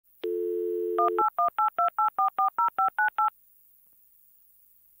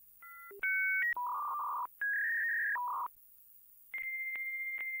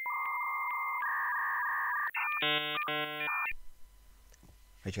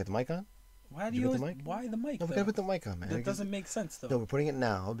Right, you got the mic on? Why do you always, why the mic? No, we gotta put the mic on, man. That doesn't make sense, though. No, we're putting it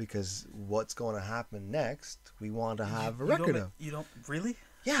now because what's going to happen next, we want to have a record of. You don't really?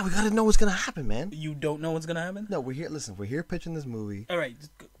 Yeah, we gotta know what's gonna happen, man. You don't know what's gonna happen? No, we're here. Listen, we're here pitching this movie. All right,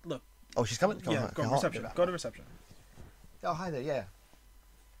 look. Oh, she's coming. Go to reception. Go to reception. Oh, hi there. Yeah,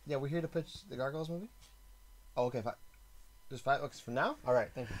 yeah, we're here to pitch the Gargoyles movie. Oh, okay, fine. Just 5 minutes from now. All right,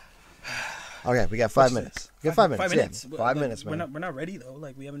 thank you. Okay, we got 5 minutes. We got 5 minutes. 5 minutes. Yeah, 5 minutes, man. We're not ready though.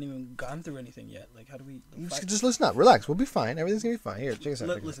 Like we haven't even gone through anything yet. Like how do we? Just listen up. Relax. We'll be fine. Everything's gonna be fine. Here, check us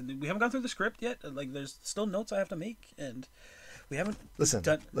out. Listen, we haven't gone through the script yet. Like there's still notes I have to make, and we haven't. Listen.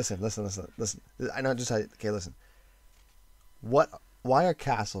 Done... Listen. I know. Just okay. Listen. Why are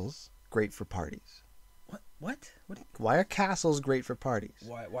castles great for parties? What? Why are castles great for parties?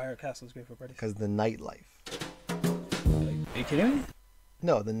 Why are castles great for parties? Because the nightlife. Are you kidding me?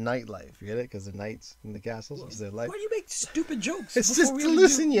 No, the nightlife. You get it? Because the knights in the castles is their life. Why do you make stupid jokes? It's just to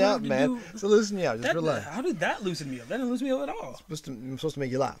loosen you up, man. To loosen you up. Just relax. How did that loosen me up? That didn't loosen me up at all. I'm supposed to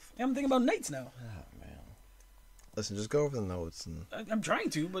make you laugh. Yeah, I'm thinking about knights now. Oh, man. Listen, just go over the notes. I'm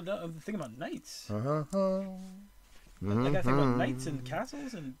trying to, but I'm thinking about knights. Uh-huh. I gotta think about knights and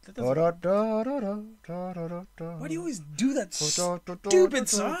castles and... Why do you always do that stupid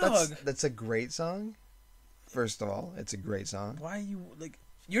song? That's a great song. First of all, it's a great song. Why are you, like...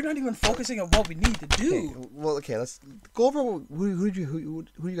 You're not even focusing on what we need to do. Okay, let's go over who you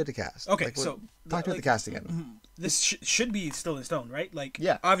got to cast. Okay, like, so... Talk about the cast again. This should be still in stone, right? Like,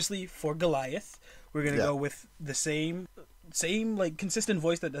 yeah. Obviously, for Goliath, we're going to go with the same like consistent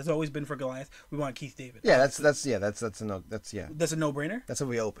voice that has always been for Goliath. We want Keith David. Yeah, that's a no-brainer. That's how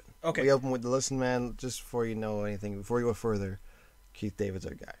we open. Okay. We open with the listen, man. Just before you know anything, before you go further, Keith David's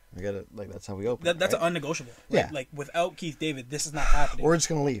our guy. We gotta that's how we open. That's right? an unnegotiable. Right? Yeah. Like without Keith David, this is not happening. We're just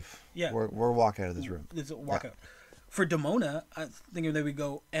gonna leave. Yeah. We're walking out of this room. It's a walk out. For Damona, I'm thinking that we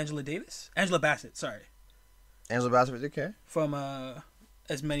go Angela Bassett. Sorry. Angela Bassett, okay. From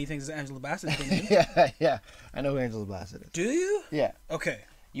as many things as Angela Bassett. yeah. I know who Angela Bassett is. Do you? Yeah. Okay.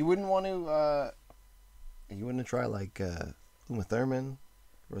 You wouldn't want to. You wouldn't try like Uma Thurman,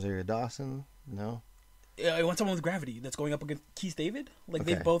 Rosario Dawson, no. I want someone with gravity that's going up against Keith David. Like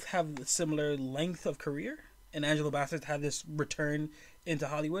they both have a similar length of career, and Angela Bassett had this return into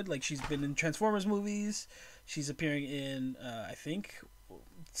Hollywood. Like she's been in Transformers movies. She's appearing in I think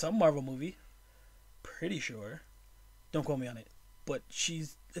some Marvel movie. Pretty sure. Don't quote me on it. But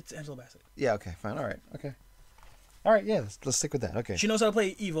it's Angela Bassett. Yeah, okay, fine. All right, yeah, let's stick with that. Okay. She knows how to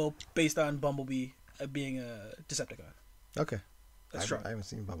play evil based on Bumblebee being a Decepticon. Okay. That's strong. I haven't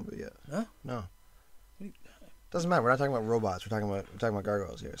seen Bumblebee yet. Huh? No. Doesn't matter. We're not talking about robots. We're talking about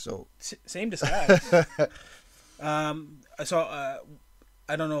gargoyles here. So same disguise. I saw.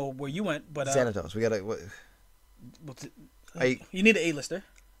 I don't know where you went, but Xanatos. We gotta. You need an A-lister.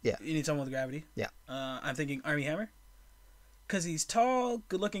 Yeah. You need someone with gravity. Yeah. I'm thinking Armie Hammer. Because he's tall,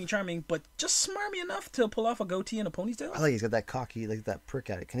 good-looking, charming, but just smarmy enough to pull off a goatee and a ponytail. I like he's got that cocky, like that prick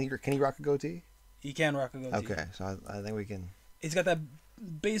at it. Can he rock a goatee? He can rock a goatee. Okay, so I think we can. He's got that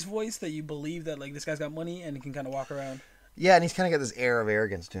bass voice that you believe that like this guy's got money and he can kind of walk around. Yeah, and he's kind of got this air of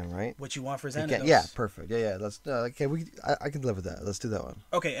arrogance to him, right? What you want for Xanatos. Yeah, perfect. Yeah. Let's. Okay, I can live with that. Let's do that one.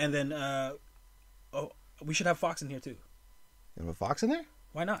 Okay, and then we should have Fox in here too. You have a Fox in there?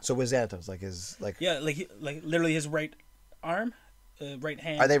 Why not? So with Xanatos, like his like. Yeah, like literally his right arm. Right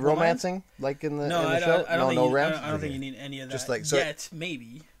hand. Are they romancing like in the show? I don't think you need any of that. Just like yet,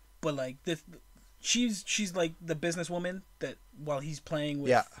 maybe. But like this, she's like the businesswoman that while he's playing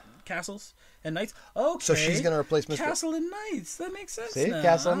with castles and knights. Okay. So she's gonna replace Mr. Castle and Knights. That makes sense. See, now.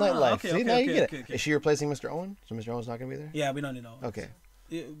 Castle and Nightlife. Okay, See, now you get it. Okay. Is she replacing Mr. Owen? So Mr. Owen's not gonna be there. Yeah, we don't need no. Okay.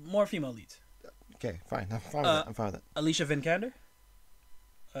 More female leads. Okay, fine. I'm fine with that. Alicia Vikander.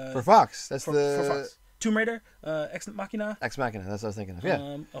 For Fox, that's for Fox. Tomb Raider, Ex Machina. Ex Machina, that's what I was thinking of.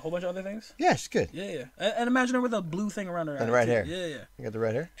 Yeah. A whole bunch of other things. Yeah, she's good. Yeah. And imagine her with a blue thing around her and red hair. Yeah. You got the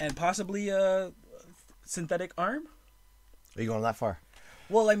red hair. And possibly a synthetic arm. Are you going that far?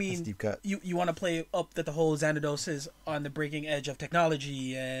 Well, I mean, deep cut. You want to play up that the whole Xanatos is on the breaking edge of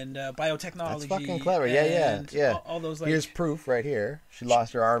technology and biotechnology. That's fucking clever. Yeah. All those like. Here's proof right here. She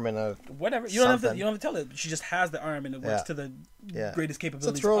lost her arm in a. Whatever. You don't have to tell it. She just has the arm and it works to the greatest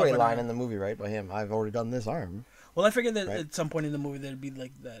capabilities. It's a throwaway line in the movie, right? By him. I've already done this arm. Well, I figured that right? at some point in the movie there'd be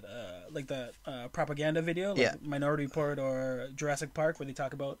like that propaganda video, like Minority Report or Jurassic Park, where they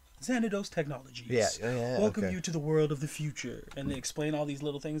talk about Xanados Technologies. Yeah. Welcome you to the world of the future, and they explain all these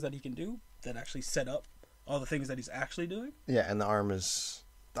little things that he can do that actually set up all the things that he's actually doing. Yeah, and the arm is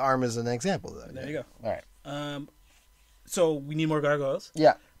an example of that. There you go. All right. So we need more gargoyles.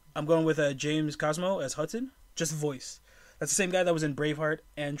 Yeah. I'm going with James Cosmo as Hudson, just voice. That's the same guy that was in Braveheart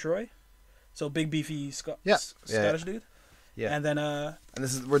and Troy. So big beefy Scottish dude. Yeah. And then and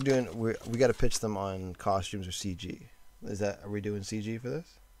this is we got to pitch them on costumes or CG. Are we doing CG for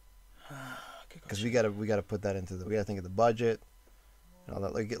this? Because we got to put that into we got to think of the budget and all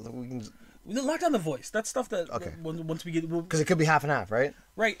that. Like we can lock down the voice. That's stuff that once we get, because it could be half and half, right?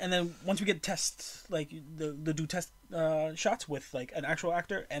 Right, and then once we get tests, like the do test shots with like an actual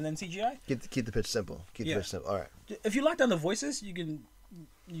actor and then CGI. Keep the pitch simple. Keep the pitch simple. All right. If you lock down the voices, you can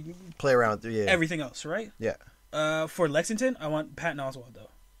play around with everything else, right? Yeah. For Lexington, I want Patton Oswalt though.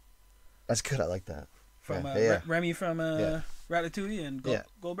 That's good. I like that. From Remy from Ratatouille and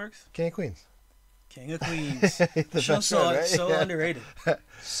Goldberg's. King of Queens. King of Queens. So underrated.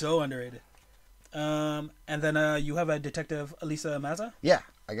 So underrated. And then you have a detective, Elisa Maza. Yeah,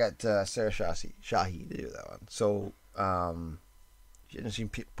 I got Sarah Shahi to do that one. So, you seen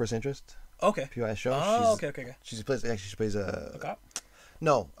Person Interest? Okay. PYS show. Oh, okay. She plays a cop.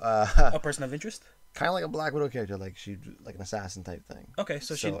 No, a person of interest. Kind of like a Black Widow character, like an assassin type thing. Okay,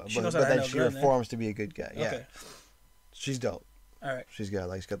 so she knows how to but then handle she reforms to be a good guy. Yeah, okay. She's dope. All right. She's got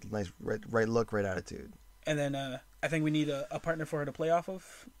the nice right look, right attitude. And then I think we need a partner for her to play off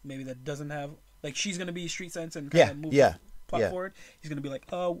of. Maybe that doesn't have she's gonna be street sense and kind of move plot forward. He's gonna be like,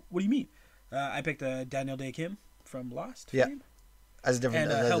 what do you mean? I picked Daniel Day Kim from Lost. Yeah. Fame. As a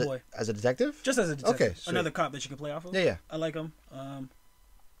different Hellboy. As a detective. Just as a detective. Okay. Sweet. Another cop that she can play off of. Yeah. I like him.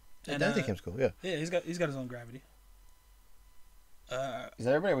 Daniel Day Kim's cool. Yeah. Yeah, he's got his own gravity. Is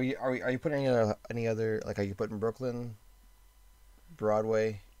that everybody? Are you putting any other like? Are you putting Brooklyn,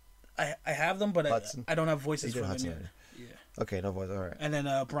 Broadway? I have them, but I don't have voices for them Hudson, yet. right? Yeah. Okay, no voice. All right. And then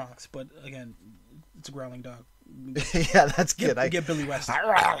Bronx, but again, it's a growling dog. Yeah, that's good. Get Billy West.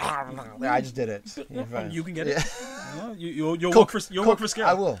 I just did it. You can get it. You'll work for scale.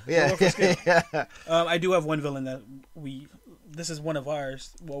 I will. Yeah. I do have one villain that this is one of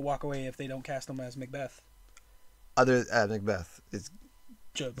ours. We'll walk away if they don't cast him as Macbeth. Other Macbeth, it's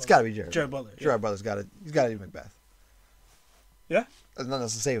got to be Jared. Jared Butler. Jared Butler's got to. He's got to be Macbeth. Yeah. There's nothing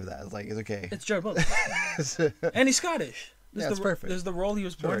else to say with that. It's like it's okay. It's Jared Butler, and he's Scottish. That's perfect. This is the role he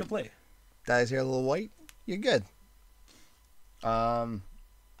was born to play. Dye his hair a little white. You're good. Did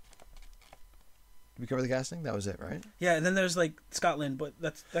we cover the casting? That was it, right? Yeah, and then there's like Scotland, but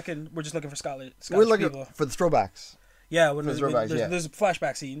we're just looking for Scotland. We're looking for the throwbacks. Yeah, there's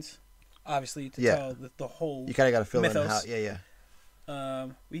flashback scenes, obviously, to tell the whole. You kind of got to fill mythos. in how.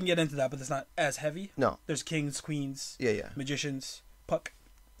 We can get into that, but it's not as heavy. No. There's kings, queens. Yeah. Magicians, Puck.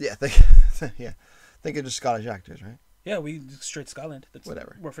 Yeah, think of just Scottish actors, right? Yeah, we straight Scotland. That's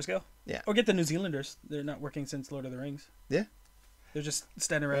whatever. Work for scale. Yeah. Or get the New Zealanders. They're not working since Lord of the Rings. Yeah. They're just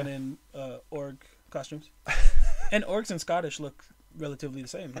standing around in orc costumes. And orcs and Scottish look relatively the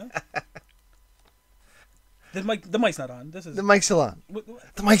same, huh? The mic's not on. The mic's still on.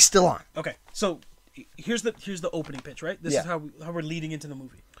 The mic's still on. Okay, so here's the opening pitch, right? This is how we're leading into the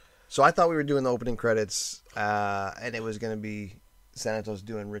movie. So I thought we were doing the opening credits, and it was going to be Sanatos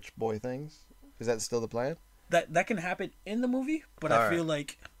doing rich boy things. Is that still the plan? That can happen in the movie, but I feel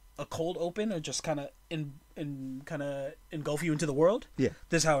like a cold open or just kind of engulf you into the world. Yeah,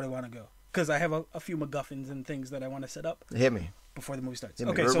 this is how I want to go because I have a few MacGuffins and things that I want to set up. Hit me before the movie starts.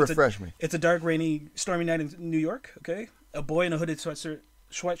 Okay, so refresh me. It's a dark, rainy, stormy night in New York. Okay, a boy in a hooded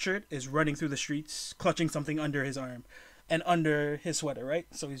sweatshirt is running through the streets, clutching something under his arm and under his sweater. Right,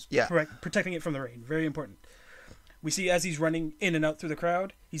 so he's protecting it from the rain. Very important. We see as he's running in and out through the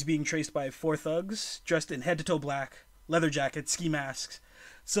crowd, he's being chased by 4 thugs dressed in head-to-toe black, leather jackets, ski masks,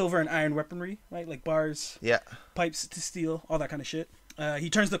 silver and iron weaponry, right? Like bars, pipes to steel, all that kind of shit.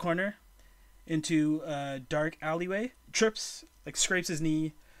 He turns the corner into a dark alleyway, trips, like scrapes his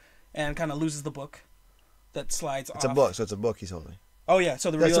knee, and kind of loses the book that slides off. It's a book, so it's a book he's holding. Oh, yeah,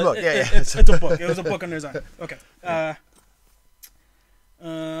 so That's a book. It's a book. It was a book under his arm. Okay.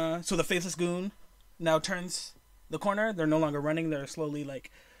 So the faceless goon now turns the corner. They're no longer running. They're slowly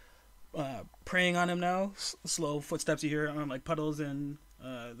like preying on him now. Slow footsteps you hear on like puddles in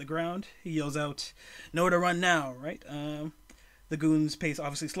the ground. He yells out, "Nowhere to run now!" Right? The goons' pace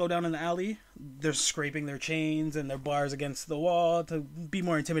obviously slow down in the alley. They're scraping their chains and their bars against the wall to be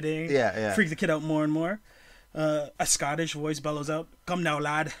more intimidating. Yeah. Freak the kid out more and more. A Scottish voice bellows out, "Come now,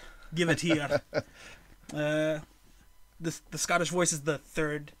 lad. Give it here." the Scottish voice is the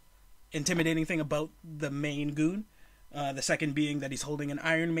third intimidating thing about the main goon. The second being that he's holding an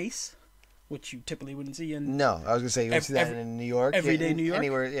iron mace, which you typically wouldn't see in. No, I was gonna say you would see that in New York, everyday New York,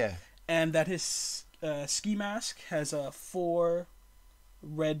 anywhere, yeah. And that his ski mask has 4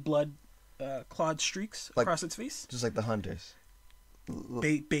 red blood clawed streaks across its face, just like the hunters.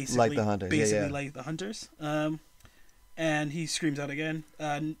 Basically, like the hunters, basically like the hunters. And he screams out again,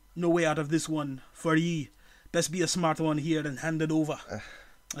 "No way out of this one for ye. Best be a smart one here and hand it over."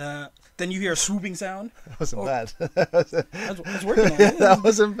 Then you hear a swooping sound. That wasn't bad. I was working on it. That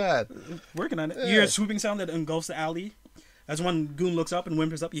wasn't bad. Working on it. You hear a swooping sound that engulfs the alley. As one goon looks up and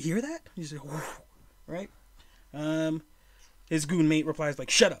whimpers up, you hear that? You say, "Woof," right? His goon mate replies like,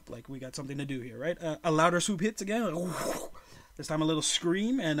 "Shut up! Like we got something to do here, right?" A louder swoop hits again. Like, "Woof." This time a little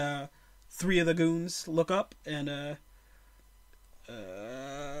scream, and 3 of the goons look up, and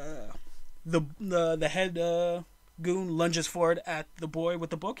the head goon lunges forward at the boy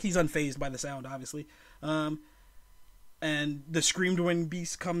with the book. He's unfazed by the sound, obviously. And the screamed winged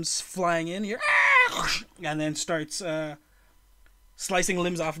beast comes flying in here, and then starts slicing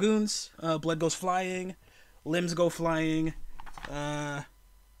limbs off goons. Blood goes flying, limbs go flying,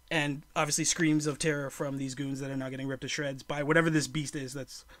 and obviously screams of terror from these goons that are now getting ripped to shreds by whatever this beast is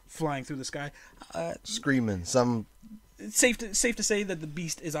that's flying through the sky. Screaming. It's safe to say that the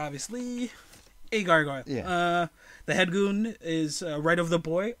beast is obviously a gargoyle. Yeah. The head goon is right over the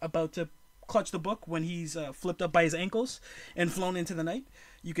boy, about to clutch the book when he's flipped up by his ankles and flown into the night.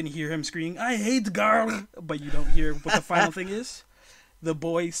 You can hear him screaming, "I hate garl," but you don't hear what the final thing is. The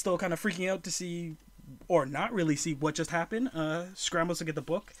boy, still kind of freaking out to see, or not really see, what just happened, scrambles to get the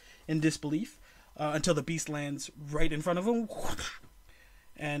book in disbelief until the beast lands right in front of him.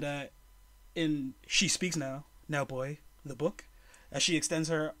 And she speaks now. "Now, boy, the book." As she extends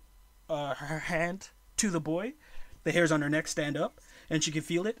her hand to the boy, the hairs on her neck stand up, and she can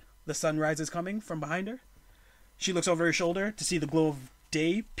feel it. The sunrise is coming from behind her. She looks over her shoulder to see the glow of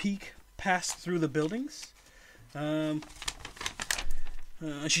day peek past through the buildings.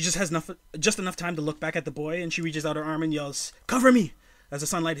 She just has enough time to look back at the boy, and she reaches out her arm and yells, "Cover me!" As the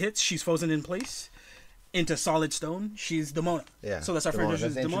sunlight hits, she's frozen in place into solid stone. She's Demona. Yeah. So that's our first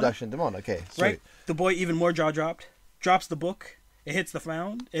introduction. Demona. Okay. Sweet. Right. The boy, even more jaw dropped, drops the book. It hits the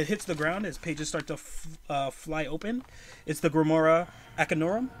ground as pages start to fly open. It's the Grimoire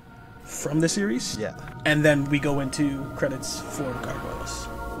Acanorum from the series. Yeah. And then we go into credits for Gargoyles.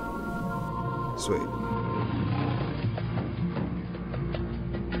 Sweet.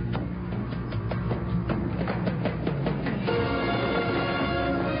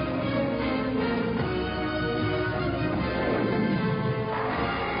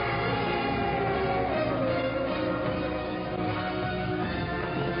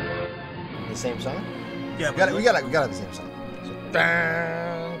 The same song? Yeah, we gotta have the same song. So,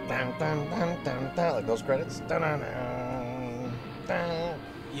 dun, dun, dun, dun, dun, dun, like those credits. Dun, dun, dun, dun.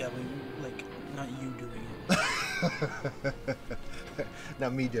 Yeah, like not you doing it.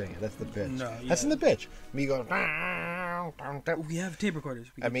 Not me doing it. That's the pitch. No, yeah. That's in the pitch. Me going. Dun, dun, dun. We have tape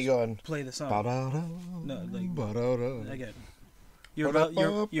recorders. We And me going. play the song. Ba-da-da, No, like ba-da-da. again. Your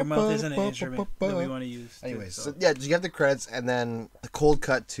mouth isn't an instrument that we want to use. Anyways, so yeah, you have the credits and then the cold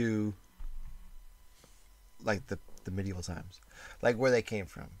cut to like the medieval times, like where they came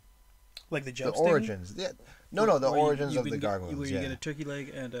from, like the the origins. Yeah, no, the origins of the gargoyles. Where you get a turkey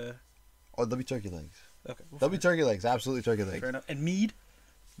leg and a. Oh, there'll be turkey legs. Okay, There'll be turkey legs. Absolutely turkey legs. Fair enough. And mead.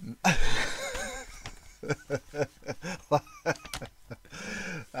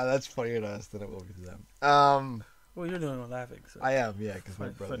 That's funnier to us than it will be to them. Well, you're the one laughing. So. I am, yeah, because my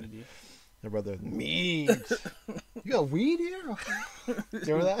brother, mead. You got weed here? Do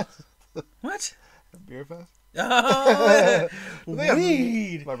you remember that? What? Beer fest? Oh, They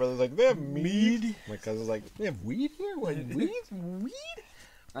weed. have, my brother's like, they have mead. My cousin's like, they have weed here? What, weed?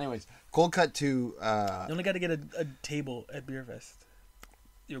 Anyways, cold cut to... You only got to get a table at Beer Fest.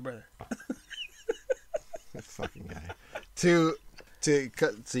 Your brother. That fucking guy. To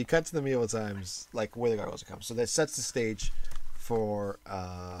cut, so you cut to the medieval times, like where the gargoyles come. So that sets the stage for...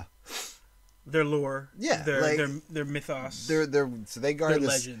 their lore, yeah, their mythos, so they guard their this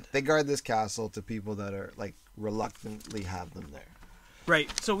legend. They guard this castle to people that are like reluctantly have them there. Right.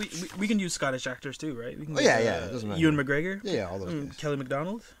 So we can use Scottish actors too, right? We can yeah, it doesn't matter. Ewan McGregor, Yeah, all those guys. Kelly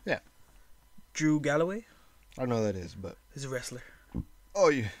MacDonald, Yeah, Drew Galloway. I don't know who that is, but He's a wrestler. oh,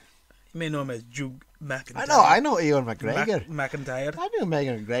 you may know him as Drew McIntyre. I know Ewan McGregor. McIntyre. I know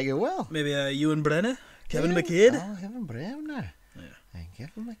Megan McGregor well. Maybe Ewan Brenner, Kevin McKidd, Kevin Brenner. Yeah, and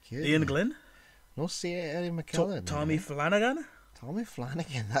Kevin McKidd. Ian Glenn, No, see Eddie McKellen. Tommy Flanagan. Tommy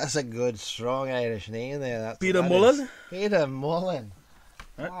Flanagan. That's a good, strong Irish name there. That's Peter Mullen? Peter Mullen.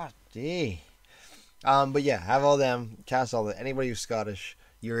 Right. Oh, gee. But yeah, have all them, cast all them. Anybody who's Scottish,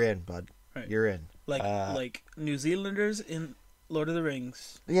 you're in, bud. Right. You're in. Like New Zealanders in Lord of the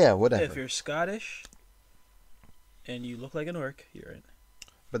Rings. Yeah, whatever. If you're Scottish and you look like an orc, you're in.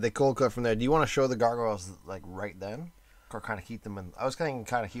 But they cold cut from there. Do you want to show the gargoyles like right then, or kind of keep them in? I was kind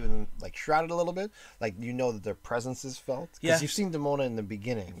of keeping them like shrouded a little bit, like you know that their presence is felt. Because you've seen Demona in the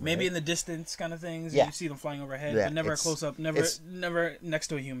beginning, maybe right? in the distance kind of things. Yeah. You see them flying overhead, Yeah, but never a close up. Never next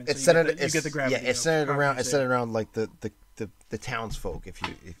to a human. It's so centered. You get the gravity. Yeah, it's centered around. It's centered around like the townsfolk,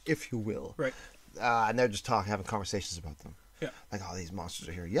 if you will. Right. And they're just having conversations about them. Yeah. Like, oh, these monsters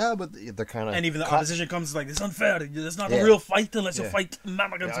are here. Yeah, but they're kind of... And even the opposition comes like, it's unfair. It's not a real fight unless you fight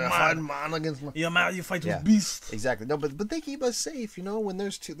man against man. Man against man. You fight with beast. Exactly. No, but they keep us safe, when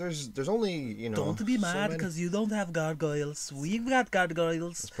there's only, Don't be mad because you don't have gargoyles. We've got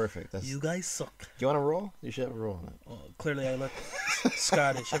gargoyles. That's perfect. You guys suck. Do you want to roll? You should have a roll on it. Well, clearly I look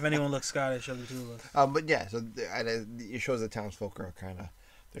Scottish. If anyone looks Scottish, of the two of us. But yeah, so it shows the townsfolk are kind of...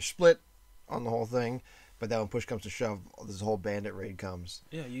 They're split on the whole thing. But then when push comes to shove, this whole bandit raid comes.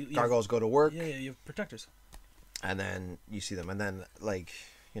 Yeah, gargoyles go to work. Yeah, you have protectors. And then you see them, and then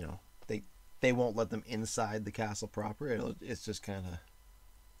they won't let them inside the castle proper. It's just kind of.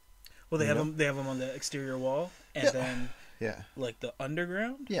 Well, they have them. They have them on the exterior wall, and then like the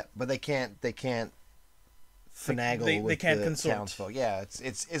underground. Yeah, but they can't finagle with they can't the consort. Townsfolk. Yeah,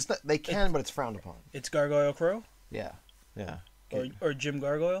 it's not, they can, but it's frowned upon. It's Gargoyle Crow. Yeah. Or Jim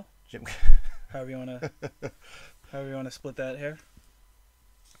Gargoyle. Jim. However you wanna split that hair.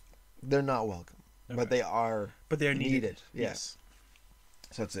 They're not welcome, but they are. But they're needed. Yes.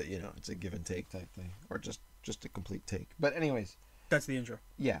 So it's a give and take type thing, or just a complete take. But anyways, that's the intro.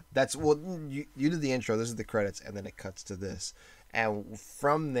 Yeah, you did the intro. This is the credits, and then it cuts to this, and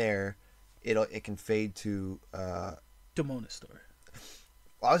from there, it can fade to Demona's story.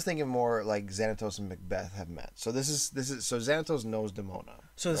 Well, I was thinking more like Xanatos and Macbeth have met. So this is so Xanatos knows Demona.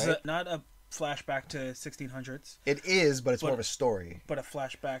 So this is not a flashback to 1600s. It is, but it's more of a story. But a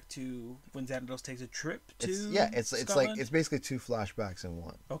flashback to when Xanatos takes a trip to it's like it's basically two flashbacks in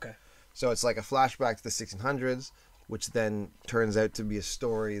one. Okay. So it's like a flashback to the 1600s, which then turns out to be a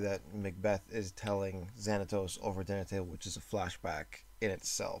story that Macbeth is telling Xanatos over dinner table, which is a flashback in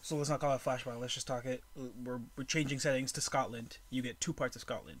itself. So let's not call it a flashback. Let's just talk it. We're changing settings to Scotland. You get two parts of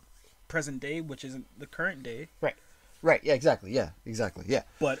Scotland: present day, which isn't the current day. Right. Yeah. Exactly. Yeah. Exactly. Yeah.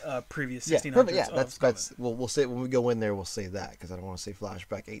 But previous 1600s. Yeah. That's we'll say when we go in there, we'll say that because I don't want to say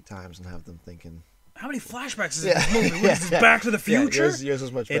flashback 8 times and have them thinking. How many flashbacks is this movie? What is this, Back to the Future? Yours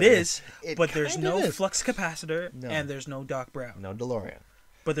is much better. It is, but there's no flux capacitor and there's no Doc Brown. No DeLorean.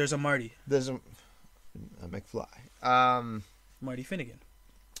 But there's a Marty. There's a McFly. Marty Finnegan.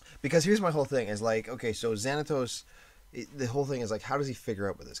 Because here's my whole thing is like, okay, so Xanatos, the whole thing is like, how does he figure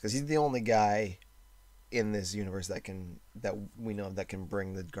out with this? Because he's the only guy in this universe that we know that can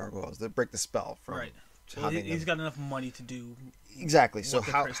bring the gargoyles, that break the spell from. Right. He's got enough money to do. Exactly. So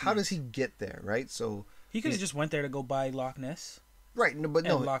how does he get there? Right. So he could have just went there to go buy Loch Ness. Right. No, but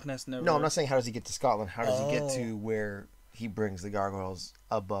no. Loch Ness never. No, I'm not saying how does he get to Scotland. How does he get to where he brings the gargoyles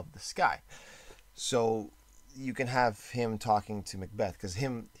above the sky? So you can have him talking to Macbeth because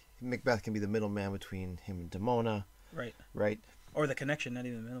Macbeth can be the middleman between him and Demona. Right. Or the connection, not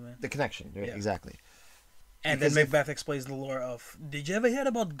even the middleman. The connection. Right? Yeah. Exactly. And then Macbeth explains the lore of, did you ever hear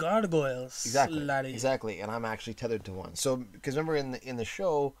about gargoyles? Exactly. Exactly. And I'm actually tethered to one. So, because remember in the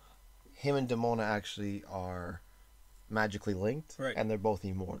show, him and Demona actually are magically linked. Right. And they're both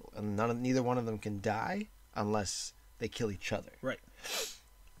immortal. And neither one of them can die unless they kill each other. Right.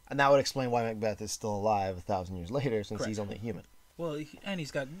 And that would explain why Macbeth is still alive 1,000 years later, since he's only human. Well, and he's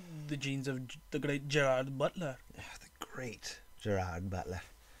got the genes of the great Gerard Butler. The great Gerard Butler.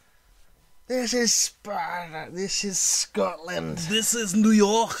 This is Sparta. This is Scotland. This is New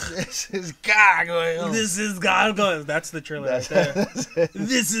York. This is Gargoyles. This is Gargoyles. That's the trailer right there.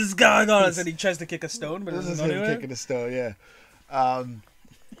 This is Gargoyles. And he tries to kick a stone, but this doesn't is go him anywhere. kicking a stone, yeah.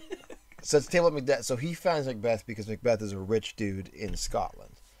 So it's table of Macbeth. So he finds Macbeth because Macbeth is a rich dude in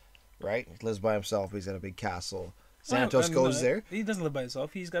Scotland, right? He lives by himself. He's got a big castle. Xanatos goes there. He doesn't live by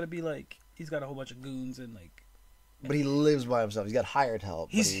himself. He's got to be like, he's got a whole bunch of goons and like. But he lives by himself. He's got hired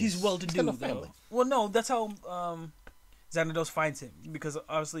help. He's well to do, though. Well, no, that's how Xanatos finds him, because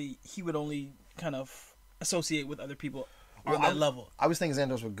obviously he would only kind of associate with other people on that level. I was thinking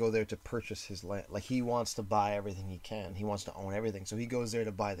Xanatos would go there to purchase his land. Like, he wants to buy everything he can. He wants to own everything. So he goes there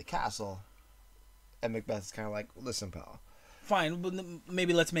to buy the castle. And Macbeth's kind of like, listen, pal. fine, but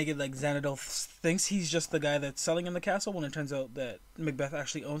maybe let's make it like Xanadu thinks he's just the guy that's selling him the castle, when it turns out that Macbeth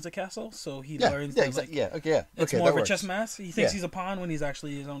actually owns the castle. So he learns that it's more of a chess match. He thinks he's a pawn when he's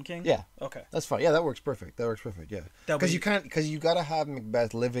actually his own king. Yeah. Okay. That's fine. Yeah, that works perfect. Yeah. Because you got to have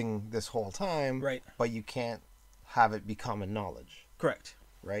Macbeth living this whole time, right? But you can't have it be common knowledge. Correct.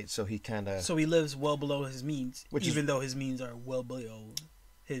 Right. So he lives well below his means, even though his means are well below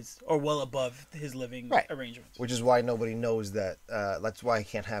well above his living arrangements. Which is why nobody knows that. That's why he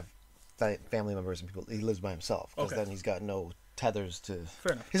can't have family members and people. He lives by himself because then he's got no tethers to.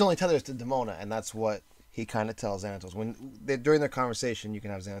 Fair enough. He's only tethers to Demona, and that's what he kind of tells Xanatos during their conversation. You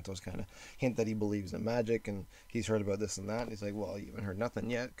can have Xanatos kind of hint that he believes in magic and he's heard about this and that. And he's like, "Well, you haven't heard nothing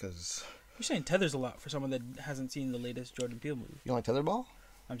yet because." You're saying tethers a lot for someone that hasn't seen the latest Jordan Peele movie. You don't like Tetherball?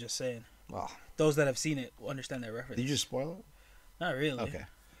 I'm just saying. Wow. Those that have seen it will understand that reference. Did you just spoil it? Not really. Okay.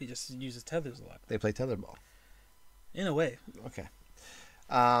 He just uses tethers a lot. They play tetherball. In a way. Okay.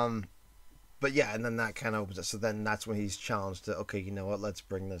 But yeah, and then that kind of opens up. So then that's when he's challenged to, okay, you know what, let's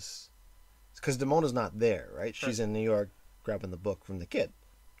bring this. Because Demona's not there, right? She's in New York grabbing the book from the kid.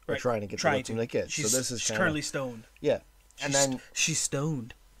 Or trying to get the book from the kid. She's currently stoned. Yeah. And then. She's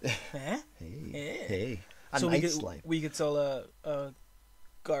stoned. Hey. So we could sell a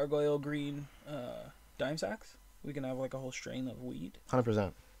gargoyle green dime sacks. We can have like a whole strain of weed.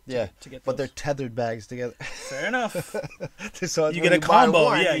 100%. Yeah, to get but they're tethered bags together. Fair enough. So you get a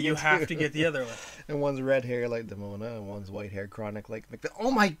combo. You have to get the other one. And one's red hair like Demona, and one's white hair chronic like Macbeth. Oh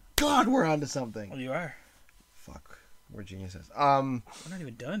my God, we're onto something. Well, you are. Fuck, we're geniuses. We're not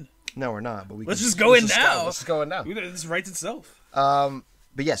even done. No, we're not. But let's just go in now. Let's go in now. This writes itself.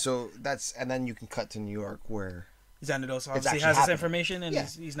 But yeah, so that's, and then you can cut to New York where Xanatos obviously has this information, and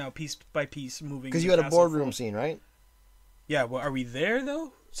he's now piece by piece moving. Because you had a boardroom scene, right? Yeah. Well, are we there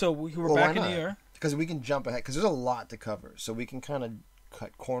though? So we're back in New York. Because we can jump ahead. Because there's a lot to cover, so we can kind of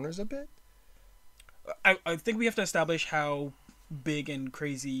cut corners a bit. I think we have to establish how big and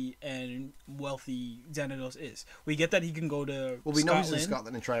crazy and wealthy Xanatos is. We get that he can go to we know he's in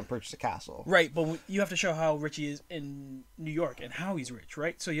Scotland and try and purchase a castle. Right, but you have to show how rich he is in New York and how he's rich,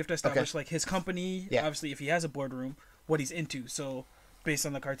 right? So you have to establish like his company, obviously if he has a boardroom, what he's into. So based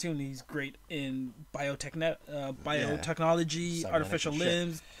on the cartoon, he's great in biotechnology, artificial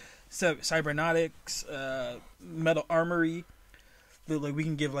limbs, cybernetics, metal armory. Like we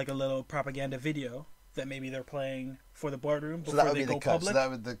can give like a little propaganda video that maybe they're playing for the boardroom before they go public. So that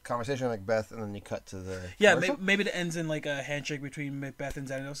would the conversation with Macbeth, and then you cut to the maybe it ends in like a handshake between Macbeth and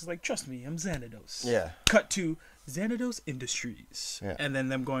Xanatos. It's like, trust me, I'm Xanatos. Yeah. Cut to Xanatos Industries, and then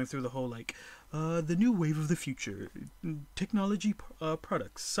them going through the whole like the new wave of the future, technology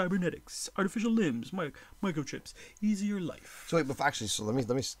products, cybernetics, artificial limbs, microchips, easier life. So wait, but actually, so let me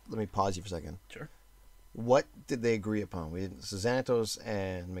pause you for a second. Sure. What did they agree upon? So Xanatos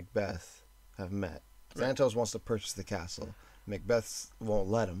and Macbeth have met. Right. Xanatos wants to purchase the castle. Macbeth won't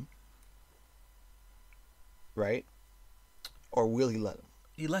let him. Right? Or will he let him?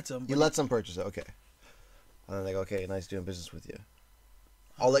 He lets him. He lets him purchase it. Okay. And then they go, okay, nice doing business with you.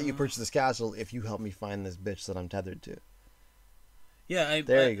 I'll let you purchase this castle if you help me find this bitch that I'm tethered to. Yeah,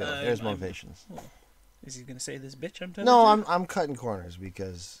 there you go. There's motivations. Is he gonna say this bitch I'm tethered to? No, I'm cutting corners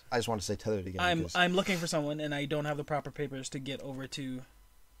because I just want to say tethered again. I'm looking for someone and I don't have the proper papers to get over to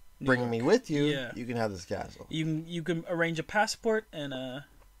Bring me with you. Yeah. You can have this castle. You can arrange a passport and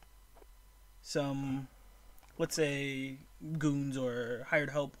some, let's say, goons or hired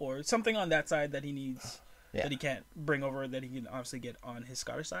help or something on that side that he needs that he can't bring over, that he can obviously get on his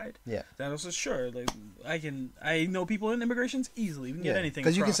Scottish side. Yeah. Then also sure, like I know people in immigrations easily. We can get anything.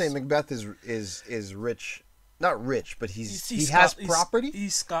 Because you can say Macbeth is rich, not rich, but he has property.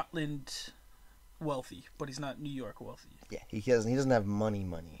 He's Scotland wealthy, but he's not New York wealthy. Yeah, he doesn't have money.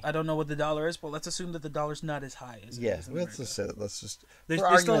 I don't know what the dollar is, but let's assume that the dollar's not as high as it is in America. Let's just for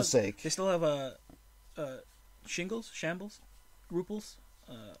argument's sake. They still have shambles, ruples.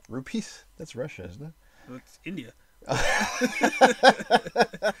 Rupees? That's Russia, isn't it? Well, it's India.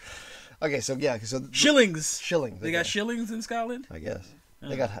 Okay, so shillings. Shillings. They got shillings in Scotland. I guess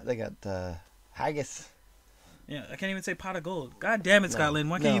they got haggis. Yeah, I can't even say pot of gold. God damn it, Scotland!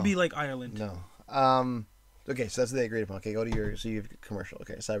 Why can't you be like Ireland? No. Okay, so that's what they agreed upon. Okay, go to you have commercial.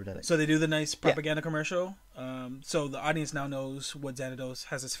 Okay, cybernetics. So they do the nice propaganda commercial. So the audience now knows what Xanatos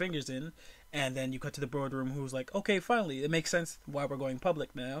has his fingers in, and then you cut to the boardroom who's like, okay, finally, it makes sense why we're going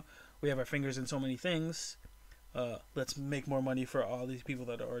public now. We have our fingers in so many things. Let's make more money for all these people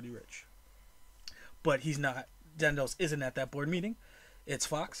that are already rich. But he's not. Xanatos isn't at that board meeting. It's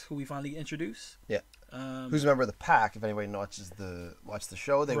Fox, who we finally introduce. Yeah. Who's a member of the pack? If anybody watched the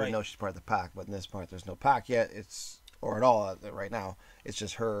show, they would know she's part of the pack. But in this part, there's no pack yet. It's or at all right now. It's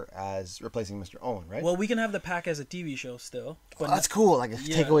just her as replacing Mr. Owen, right? Well, we can have the pack as a TV show still. But that's cool. Like,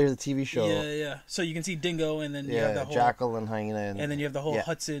 take away the TV show. Yeah. So you can see Dingo, and then you have the whole Jackal and Hyena. And then you have the whole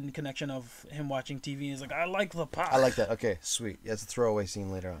Hudson connection of him watching TV. He's like, I like the pack. I like that. Okay, sweet. Yeah, it's a throwaway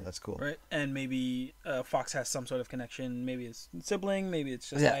scene later on. That's cool. Right? And maybe Fox has some sort of connection. Maybe it's sibling. Maybe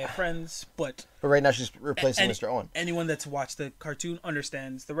it's just friends. But right now she's replacing Mr. Owen. Anyone that's watched the cartoon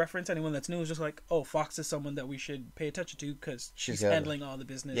understands the reference. Anyone that's new is just like, oh, Fox is someone that we should pay attention to because she's handling all the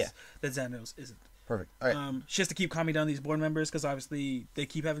business that Xanatos isn't. Perfect. All right. She has to keep calming down these board members because obviously they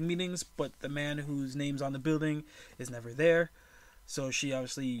keep having meetings, but the man whose name's on the building is never there. So she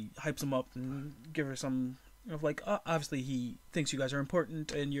obviously hypes him up and give her some of like, obviously he thinks you guys are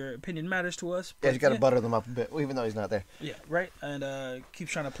important and your opinion matters to us. But, you got to butter them up a bit, even though he's not there. Yeah, right. And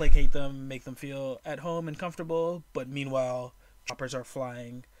keeps trying to placate them, make them feel at home and comfortable. But meanwhile, choppers are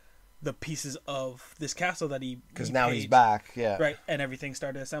flying the pieces of this castle that because now he's back, right, and everything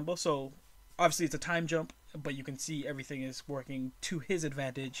started to assemble. So obviously it's a time jump, but you can see everything is working to his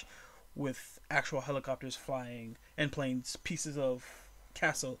advantage with actual helicopters flying and planes, pieces of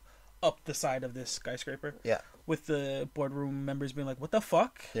castle up the side of this skyscraper. Yeah, with the boardroom members being like, what the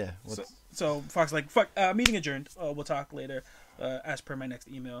fuck? Yeah. So Fox like, fuck, meeting adjourned, we'll talk later, as per my next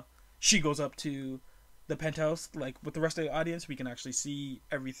email. She goes up to the penthouse, like with the rest of the audience, we can actually see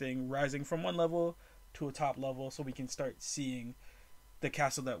everything rising from one level to a top level, so we can start seeing the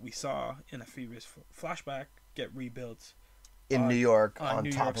castle that we saw in a previous flashback get rebuilt in New York on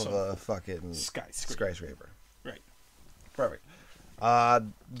top of a fucking skyscraper. Right. Perfect.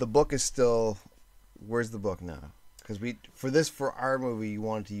 The book is still. Where's the book now? Because for our movie, you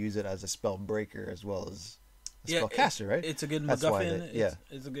wanted to use it as a spell breaker as well as a spell caster, right? It's a good MacGuffin.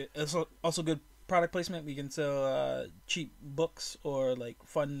 It's also good product placement. We can sell cheap books or like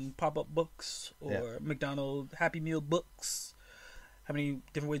fun pop-up books or McDonald's Happy Meal books. How many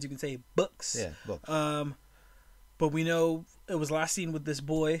different ways you can say books? Yeah, books. But we know it was last seen with this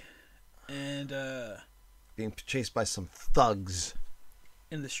boy and being chased by some thugs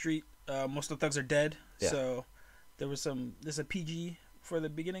in the street. Most of the thugs are dead. So there's a PG for the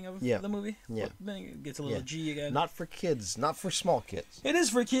beginning of the movie. Yeah. But then it gets a little G again. Not for kids, not for small kids. It is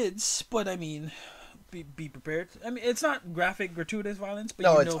for kids, but I mean, be prepared. I mean, it's not graphic, gratuitous violence,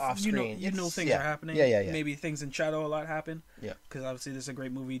 but it's off screen. You know things are happening. Yeah. Maybe things in shadow a lot happen. Yeah. Because obviously this is a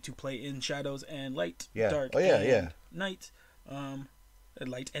great movie to play in shadows and light, dark, night,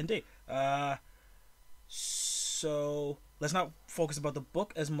 light and day. So let's not focus about the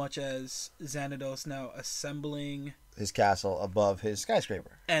book as much as Xanatos now assembling his castle above his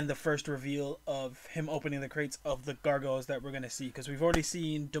skyscraper, and the first reveal of him opening the crates of the gargoyles that we're gonna see, because we've already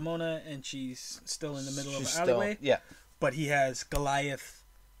seen Demona and she's still in the middle of an alleyway. But he has Goliath,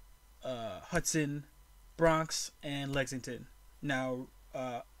 Hudson, Bronx, and Lexington now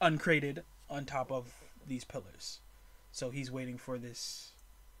uncrated on top of these pillars. So he's waiting for this.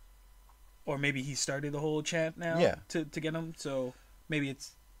 Or maybe he started the whole chant now to get him. So maybe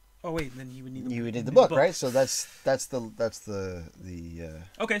it's. Oh wait, then you would need. You would need the book, right? So that's the.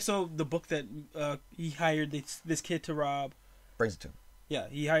 Okay, so the book that he hired this kid to rob. Brings it to him. Yeah,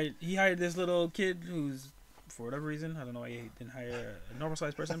 he hired this little kid who's, for whatever reason, I don't know why he didn't hire a normal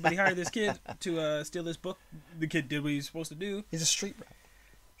sized person, but he hired this kid to steal this book. The kid did what he was supposed to do. He's a street rat.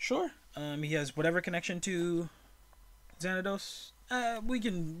 Sure. He has whatever connection to Xanatos. We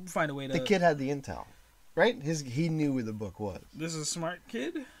can find a way to. The kid had the intel, right? He knew where the book was. This is a smart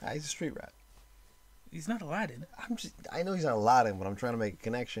kid. He's a street rat. He's not Aladdin. I know he's not Aladdin, but I'm trying to make a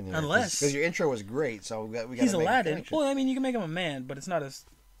connection here. Unless because your intro was great, so we got. He's Aladdin. Well, I mean, you can make him a man, but it's not as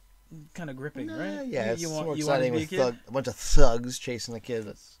kind of gripping, right? Yeah, it's more exciting with a bunch of thugs chasing a kid.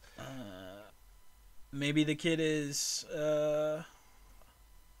 That's. Maybe the kid is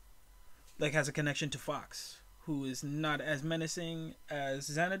like has a connection to Fox, who is not as menacing as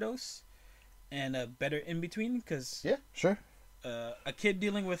Xanatos, and a better in between. Because a kid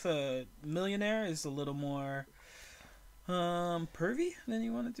dealing with a millionaire is a little more pervy than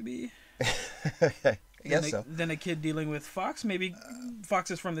you want it to be. Okay, I guess so. Then a kid dealing with Fox, maybe Fox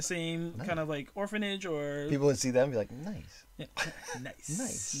is from the same kind of like orphanage, or people would see them and be like, nice,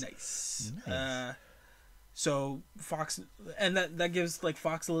 nice. So Fox, and that gives like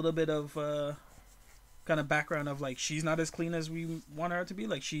Fox a little bit of kind of background of like she's not as clean as we want her to be.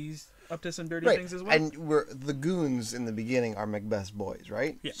 Like she's up to some dirty things as well. And the goons in the beginning are Macbeth's boys,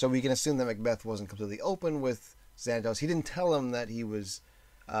 right? Yeah. So we can assume that Macbeth wasn't completely open with Xanatos. He didn't tell him that he was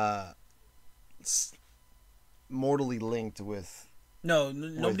mortally linked with. No,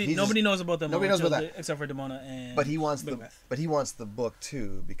 nobody knows about them. Nobody knows about that except for Demona and. But he wants Macbeth. the book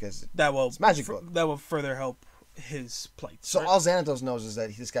too, because that will it's magic book. That will further help his plight. So right? all Xanatos knows is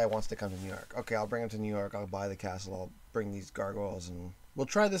that this guy wants to come to New York. Okay, I'll bring him to New York. I'll buy the castle. I'll bring these gargoyles, and we'll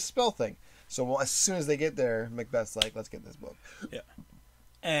try this spell thing. So as soon as they get there, Macbeth's like, let's get this book. Yeah.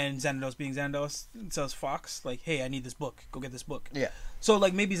 And Xanatos being Xanatos tells Fox, like, hey, I need this book. Go get this book. Yeah. So,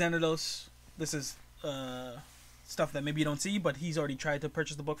 like, maybe Xanatos, this is stuff that maybe you don't see, but he's already tried to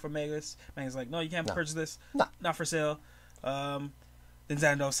purchase the book from Magus. Magus is like, no, you can't purchase this. No. Not for sale. Then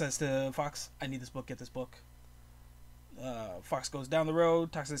Xanatos says to Fox, I need this book. Get this book. Fox goes down the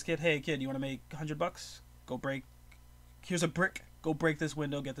road, talks to this kid. Hey, kid, you want to make $100? Go break. Here's a brick. Go break this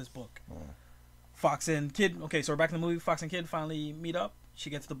window. Get this book. Fox and kid. Okay, so we're back in the movie. Fox and kid finally meet up. She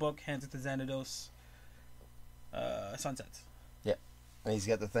gets the book, hands it to Xanatos. Sunsets. Yeah. And he's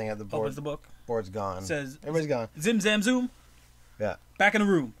got the thing at the board. Opens the book. Board's gone. Says, everybody's gone. Zim, zam, zoom. Yeah. Back in the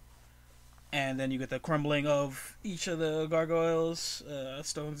room. And then you get the crumbling of each of the gargoyles.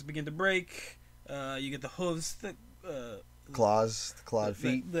 Stones begin to break. You get the hooves that... claws, the clawed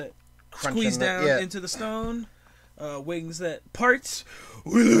feet. That squeeze down into the stone. Wings that part.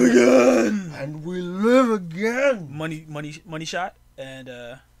 We live again! And we live again! Money shot. And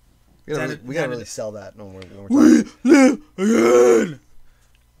we gotta really sell that when we're talking. We live again!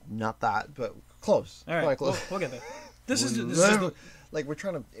 Not that, but close. All right, close. we'll get there. This is just like we're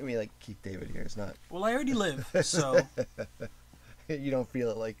trying to. I mean, like Keith David here. It's not. Well, I already live, so you don't feel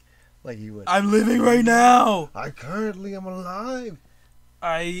it like you would. I'm living right now. I currently am alive.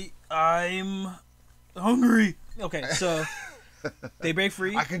 I'm hungry. Okay, so they break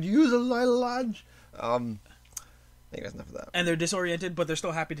free. I could use a little lunch. I think that's enough of that. And they're disoriented, but they're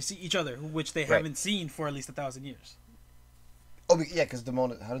still happy to see each other, which they haven't seen for at least 1,000 years. Oh, yeah, because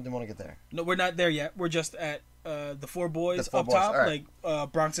how did Demona get there? No, we're not there yet. We're just at the four boys up top. Right.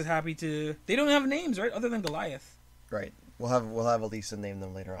 Like Bronx is happy to. They don't have names, right? Other than Goliath. Right. We'll have Elisa name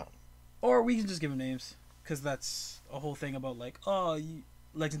them later on. Or we can just give them names, because that's a whole thing about like,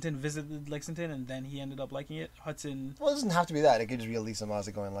 Lexington visited Lexington and then he ended up liking it. Hudson. Well, it doesn't have to be that. It could just be Elisa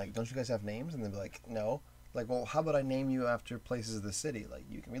Mazza going like, "Don't you guys have names?" And they'll be like, "No." Like, well, how about I name you after places of the city? Like,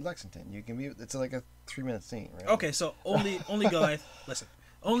 you can be Lexington. You can be. It's like a 3-minute scene, right? Okay, so only Goliath. Listen,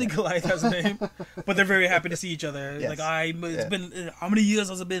 only Goliath has a name, but they're very happy to see each other. Yes. Like, it's been how many years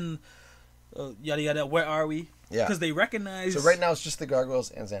has it been? Yada yada. Where are we? Yeah. Because they recognize. So right now it's just the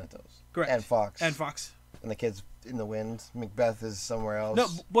Gargoyles and Xanatos. Correct. And Fox. And the kids in the wind. Macbeth is somewhere else. No,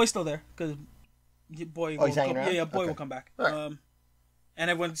 boy's still there because boy. Oh, he's hanging around? Yeah, boy will come back. Right. And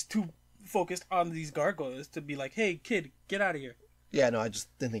everyone's too focused on these gargoyles to be like, "Hey, kid, get out of here." Yeah, no, I just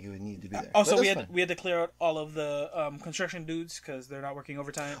didn't think it would need to be there. Also, we had to clear out all of the construction dudes because they're not working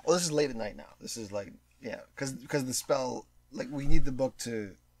overtime. Oh, this is late at night now. This is like because the spell, like, we need the book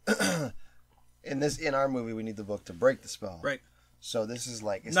to in our movie we need the book to break the spell. Right. So this is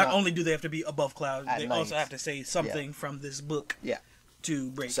like not only do they have to be above clouds, they night. also have to say something from this book. Yeah. To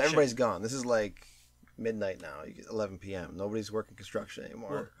break. So everybody's gone. This is like midnight now. 11 p.m. Nobody's working construction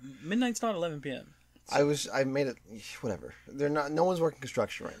anymore. Well, midnight's not 11 p.m. I made it. Whatever. They're not. No one's working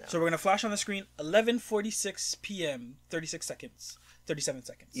construction right now. So we're gonna flash on the screen. 11:46 p.m. 36 seconds. 37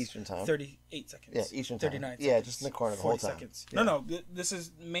 seconds. Eastern time. 38 seconds. Yeah, Eastern time. 39 seconds. Yeah, just in the corner the whole time. Seconds. Yeah. No. This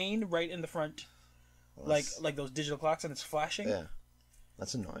is Maine right in the front. Well, like those digital clocks, and it's flashing. Yeah.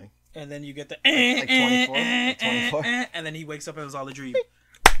 That's annoying. And then you get the like 24, like 24, and then he wakes up and it was all a dream.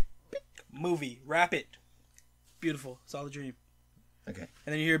 Movie, wrap it, beautiful, it's all a dream. Okay.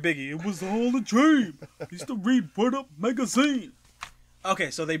 And then you hear Biggie, it was all a dream. I used to read Word Up magazine.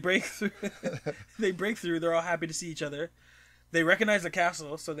 Okay, so they break through. They're all happy to see each other. They recognize the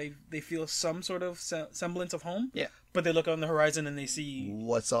castle, so they feel some sort of semblance of home. Yeah. But they look on the horizon and they see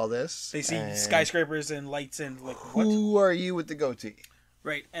what's all this? They see skyscrapers and lights and like what? Who are you with the goatee?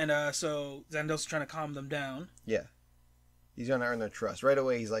 Right, and so Xanatos is trying to calm them down. Yeah. He's trying to earn their trust. Right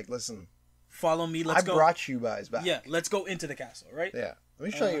away, he's like, listen. Follow me, let's go. I brought you guys back. Yeah, let's go into the castle, right? Yeah.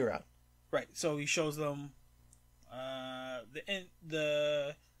 Let me show you around. Right, so he shows them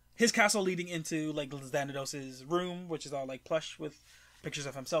his castle leading into, like, Xanatos' room, which is all, like, plush with pictures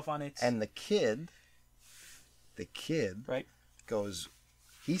of himself on it. And the kid, right, goes,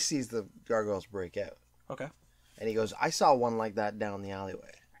 he sees the gargoyles break out. Okay. And he goes, I saw one like that down the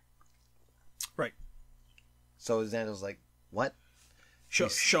alleyway. Right. So Xanatos like, what?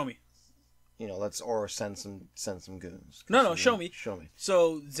 Show me. You know, or send some goons. No, show me. Show me.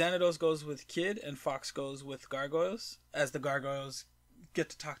 So Xanatos goes with Kid and Fox goes with Gargoyles. As the Gargoyles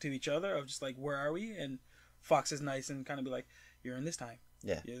get to talk to each other of just like, where are we? And Fox is nice and kind of be like, you're in this time.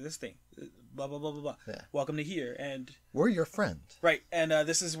 Yeah. You're this thing. Blah, blah, blah, blah, blah. Yeah. Welcome to here. And we're your friend. Right. And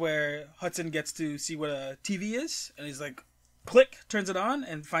this is where Hudson gets to see what a TV is. And he's like, click, turns it on,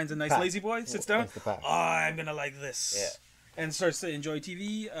 and finds a nice Pack. lazy boy, sits down. That's the pack. Oh, I'm gonna like this. Yeah. And starts to enjoy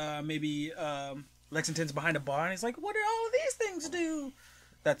TV. Maybe Lexington's behind a bar, and he's like, "What do all of these things do?"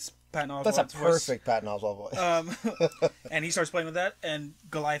 That's Patton Oswalt's That's a voice. perfect Patton Oswalt voice. And he starts playing with that, and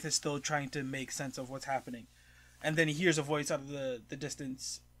Goliath is still trying to make sense of what's happening. And then he hears a voice out of the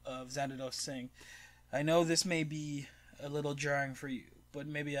distance of Xanados saying, "I know this may be a little jarring for you, but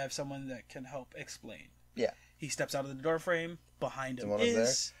maybe I have someone that can help explain." Yeah. He steps out of the doorframe. Behind him Damona's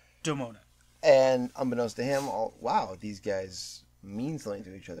is Damona. And unbeknownst to him, wow, these guys mean something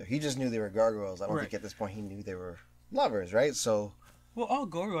to each other. He just knew they were gargoyles. I don't think at this point he knew they were lovers, right? So... Well, all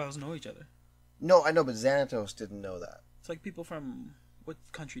gargoyles know each other. No, I know, but Xanatos didn't know that. It's like people from what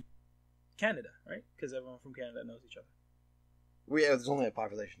country? Canada, right? Because everyone from Canada knows each other. There's only a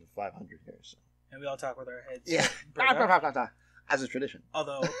population of 500 here, so... And we all talk with our heads. Yeah. As a tradition.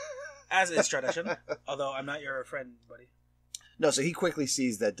 Although, as is tradition. Although I'm not your friend, buddy. No, so he quickly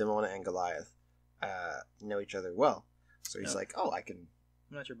sees that Damona and Goliath know each other well. So he's like, "Oh, I can."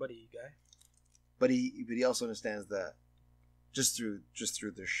 I'm not your buddy, guy. But he also understands that just through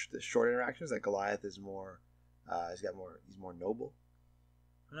the short interactions that Goliath is more, he's more noble.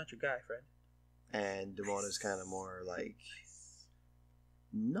 I'm not your guy, friend. And Damona's kind of more like,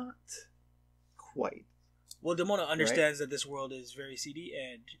 not quite. Well, Damona understands that this world is very seedy,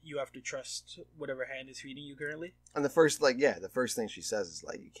 and you have to trust whatever hand is feeding you currently. And the first thing she says is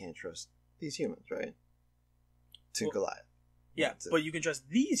like, you can't trust these humans, right? To Goliath. Yeah, but you can trust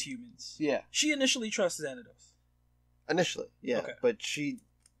these humans. Yeah. She initially trusts Xanados. Initially, yeah. Okay. But she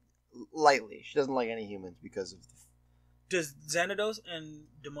doesn't like any humans because of... Does Xanados and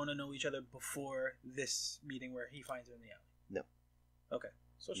Damona know each other before this meeting where he finds her in the alley? No. Okay.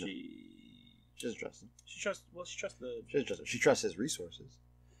 So no. She doesn't trust him. She trusts She trusts his resources.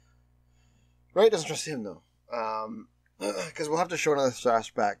 Right? Doesn't trust him, though. Because we'll have to show another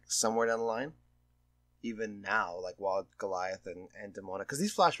flashback somewhere down the line. Even now, like while Goliath and Damona, because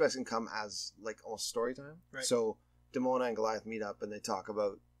these flashbacks can come as like almost story time. Right. So Damona and Goliath meet up and they talk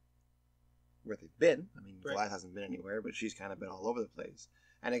about where they've been. I mean, right. Goliath hasn't been anywhere, but she's kind of been all over the place.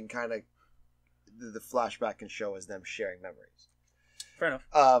 And it can kind of, the flashback can show as them sharing memories. Fair enough.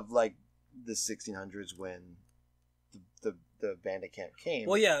 Of like the 1600s when the bandit camp came.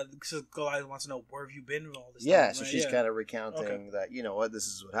 Well, yeah, so Goliath wants to know, where have you been with all this time? Right? So she's kind of recounting that, you know what, this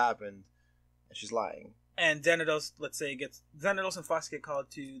is what happened. And she's lying. And Xanados, let's say, Xanados and Fox get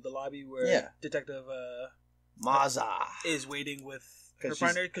called to the lobby where Detective Maza is waiting with her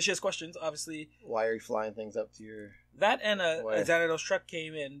partner because she has questions, obviously. Why are you flying things up to your... That and a Xanados truck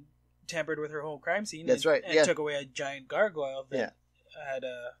came and tampered with her whole crime scene. That's right. And took away a giant gargoyle that had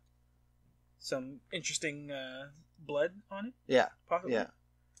some interesting blood on it. Yeah. Possibly. Yeah.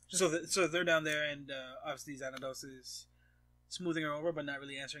 So they're down there, and obviously Xanados is smoothing her over, but not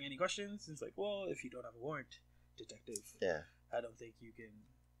really answering any questions. It's like, well, if you don't have a warrant, detective, I don't think you can.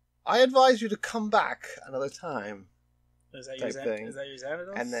 I advise you to come back another time. Is that your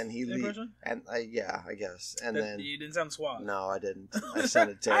Xanados? And then he leaves. And I guess. And then you didn't sound suave. No, I didn't. I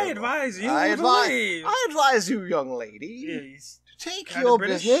sounded terrible. I advise you. I advise you, young lady, to take your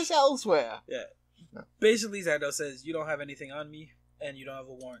business elsewhere. Yeah. No. Basically, Xanados says you don't have anything on me, and you don't have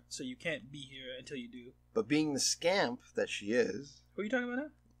a warrant, so you can't be here until you do. But being the scamp that she is... Who are you talking about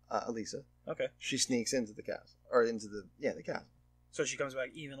now? Elisa. Okay. She sneaks into the castle. Or into the castle. So she comes back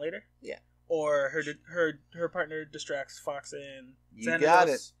even later? Yeah. Or her partner distracts Fox and Xanados. You got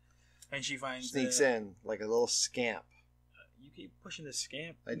it. And she finds... Sneaks in like a little scamp. You keep pushing the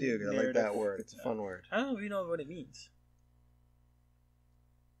scamp. I do. I like that word. It's a fun word. I don't know if you know what it means.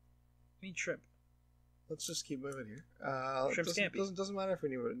 I mean shrimp. Let's just keep moving here. Shrimp scampi. Doesn't matter if I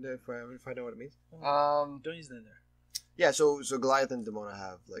know what it means. Don't use that in there. Yeah, so Goliath and Damona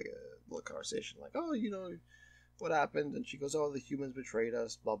have like a little conversation, like, oh, you know, what happened? And she goes, oh, the humans betrayed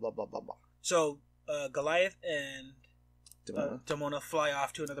us, blah blah blah blah blah. So Goliath and Damona fly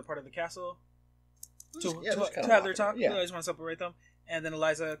off to another part of the castle to have their talk. Yeah. I just want to separate them. And then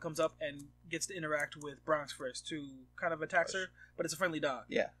Eliza comes up and gets to interact with Bronx first, who kind of attacks her, but it's a friendly dog.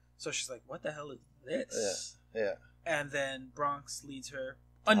 Yeah. So she's like, what the hell is this? Yeah. And then Bronx leads her,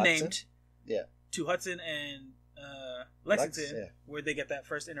 unnamed, to Hudson and Lexington, where they get that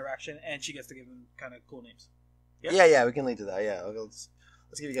first interaction, and she gets to give them kind of cool names. Yep. Yeah, we can lead to that. Yeah, let's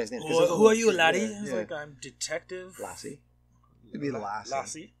give you guys names. Who are you, laddie? He's like, I'm Detective Lassie. It'd be Lassie.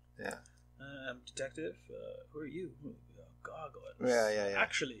 Lassie. Yeah. I'm Detective. Who are you? Gargoyles. Yeah.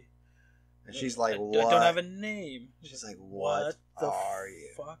 Actually. And she's like, what? I don't have a name. She's like, what are you?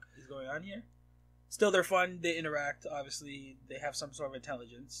 Fuck is going on here? Still, they're fun. They interact. Obviously, they have some sort of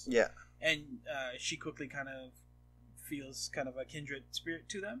intelligence. Yeah. And she quickly kind of feels kind of a kindred spirit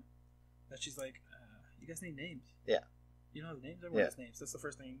to them. That she's like, you guys need names. Yeah. You know the names? Everyone has names. That's the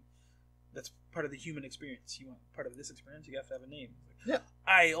first thing. That's part of the human experience. You want part of this experience, you have to have a name. Like,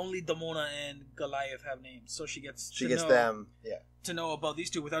 only Damona and Goliath have names. So she gets them to know about these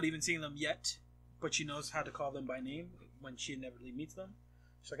two without even seeing them yet. But she knows how to call them by name when she inevitably meets them.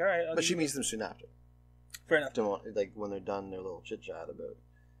 She's like, all right. But she meets them soon after. Fair enough. Like when they're done their little chit chat about.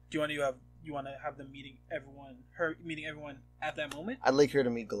 Do you want to have them meeting everyone? Her meeting everyone at that moment? I'd like her to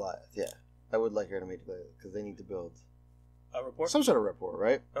meet Goliath. Yeah, I would like her to meet Goliath because they need to build a rapport. Some sort of rapport,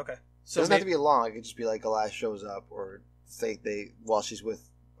 right? Okay. So it doesn't have to be long. It could just be like Goliath shows up, or say while she's with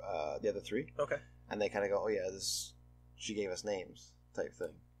the other three. Okay. And they kind of go, oh yeah, she gave us names type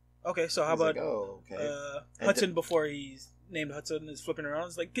thing. Okay, so how about like, oh, okay. Hudson before he's named Hudson is flipping around.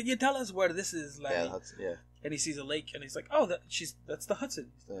 He's like, "Can you tell us where this is, laddie?" Yeah, Hudson, yeah. And he sees a lake, and he's like, "Oh, that's the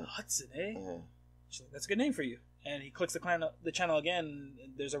Hudson." Yeah. Hudson, eh? Yeah. She's like, "That's a good name for you." And he clicks the channel again.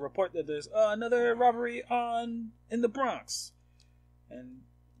 And there's a report that there's another robbery in the Bronx, and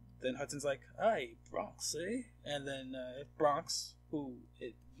then Hudson's like, "Aye, Bronx, eh?" And then Bronx, who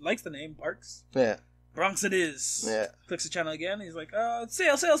likes the name, barks. Yeah. Bronx it is. Yeah. Clicks the channel again. He's like,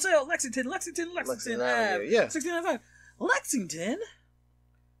 sale, Lexington, yeah. 1695. Lexington?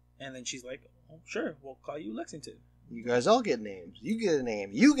 And then she's like, oh, sure, we'll call you Lexington. You guys all get names. You get a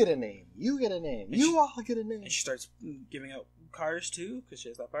name. You get a name. You get a name. And you all get a name. And she starts giving out cars, too, because she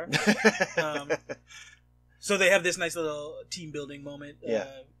has that power. So they have this nice little team building moment.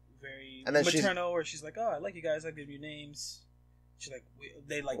 Very maternal, where she's like, oh, I like you guys. I'll give you names. She's like, we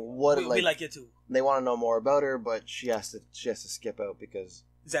like you too. They want to know more about her, but she has to skip out because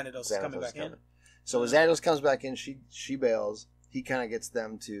Xanatos is coming back in. So when Xanatos comes back in, she bails. He kind of gets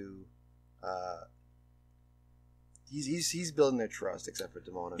them to. He's building their trust, except for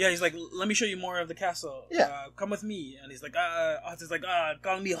Damona. Yeah, he's like, let me show you more of the castle. Yeah, come with me. And he's like, Hudson's like,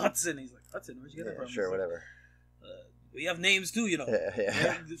 call me Hudson. He's like, Hudson, where'd you get that from? Sure, whatever. We have names too, you know.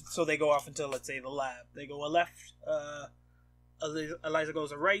 Yeah. So they go off into, let's say, the lab. They go a left. Eliza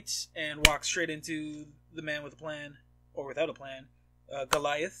goes a right and walks straight into the man with a plan, or without a plan,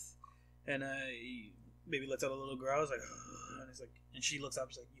 Goliath, and he maybe lets out a little growl. He's like, and he's like, and she looks up.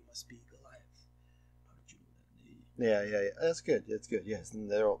 She's like, "You must be Goliath. How did you know that name?" Yeah. That's good. That's good. Yes, and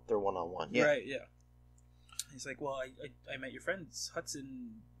they're 1-on-1. Yeah. Right. Yeah. He's like, "Well, I met your friends,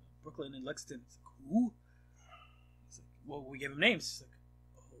 Hudson, Brooklyn, and Lexington." He's like, "Who?" He's like, "Well, we gave him names." He's like,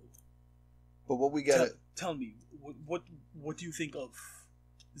 "Oh." But what we got? Tell me, what do you think of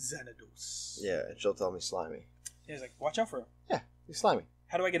Xanatos? Yeah, and she'll tell me slimy. Yeah, he's like, watch out for him. Yeah, he's slimy.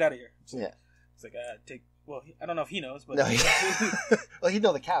 How do I get out of here? Yeah. He's like, well, I don't know if he knows, but... No, well, he'd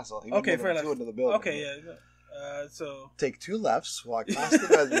know the castle. He okay, fair enough. Into the building. Okay, yeah. So... Take 2 lefts, walk past the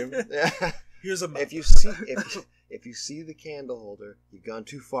bedroom. Yeah. Here's a map. If you see the candle holder, you've gone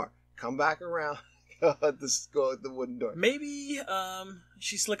too far. Come back around. Go out the wooden door. Maybe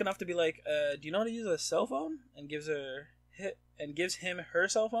she's slick enough to be like, do you know how to use a cell phone? And gives him her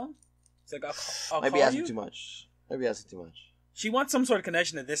cell phone. It's like, I'll Maybe call asking you. too much. Maybe asking too much. She wants some sort of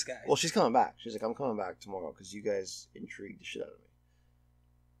connection to this guy. Well, she's coming back. She's like, I'm coming back tomorrow because you guys intrigued the shit out of me.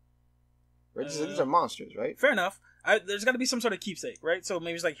 Right? These are monsters, right? Fair enough. There's got to be some sort of keepsake, right? So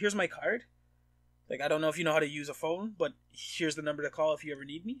maybe it's like, here's my card. Like, I don't know if you know how to use a phone, but here's the number to call if you ever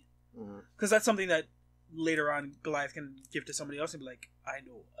need me. Because that's something that later on Goliath can give to somebody else and be like, I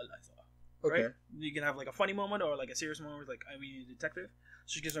know Eliza. Okay. Right? You can have like a funny moment or like a serious moment where like, we need a detective.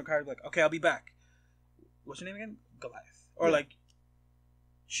 So she gives her a card like, okay, I'll be back. What's your name again? Goliath. Or like,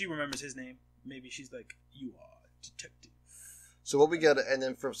 she remembers his name. Maybe she's like, you are detective. So what we got, and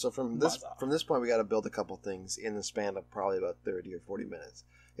then from this point, we got to build a couple things in the span of probably about 30 or 40 minutes.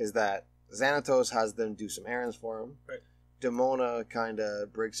 Is that Xanatos has them do some errands for him. Right. Damona kind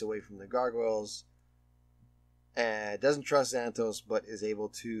of breaks away from the Gargoyles and doesn't trust Xanatos, but is able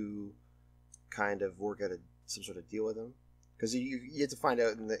to kind of work out some sort of deal with him. Because you have to find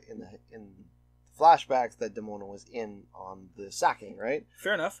out in the flashbacks that Damona was in on the sacking, right?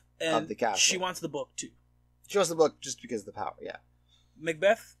 Fair enough. And of the castle. She wants the book too. She wants the book just because of the power, yeah.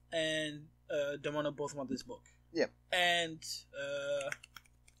 Macbeth and Damona both want this book. Yeah. And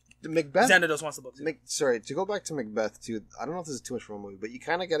Macbeth, Xanatos wants the book too. Sorry, to go back to Macbeth too, I don't know if this is too much for a movie, but you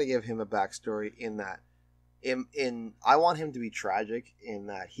kind of got to give him a backstory in that. I want him to be tragic in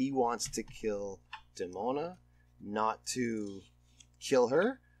that he wants to kill Damona, not to kill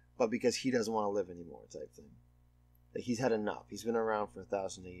her, but because he doesn't want to live anymore type thing. Like, he's had enough. He's been around for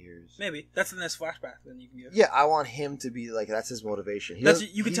 1,000 years. Maybe that's the next flashback. Then you can give. Yeah, I want him to be like that's his motivation.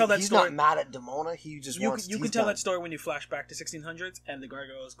 You can tell that he's story. He's not mad at Demona. He just wants. You can tell that story when you flash back to 1600s, and the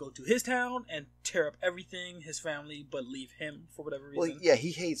Gargoyles go to his town and tear up everything, his family, but leave him for whatever reason. Well, yeah,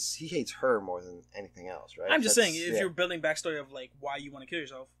 he hates her more than anything else, right? I'm just saying, if you're building backstory of like why you want to kill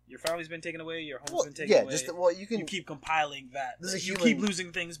yourself, your family's been taken away, your home's been taken away. You keep compiling that. You keep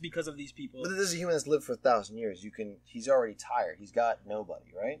losing things because of these people. But this is a human that's lived for 1,000 years. He's already tired. He's got nobody,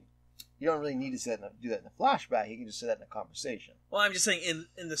 right? You don't really need to do that in a flashback. You can just say that in a conversation. Well, I'm just saying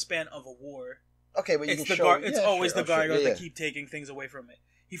in the span of a war. Okay, but you can show... It's always the Gargoyles that keep taking things away from it.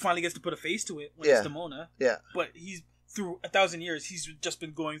 He finally gets to put a face to it when it's Demona. Yeah. But he's, through 1,000 years, he's just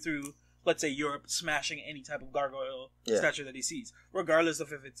been going through, let's say, Europe, smashing any type of gargoyle statue that he sees. Regardless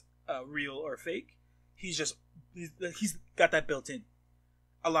of if it's real or fake, he's got that built in.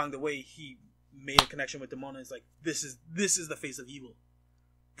 Along the way, he made a connection with Demona. It's like, this is the face of evil.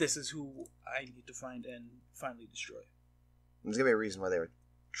 This is who I need to find and finally destroy. There's gonna be a reason why they were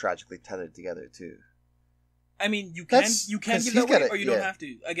tragically tethered together too. I mean, you can give that away, or you don't have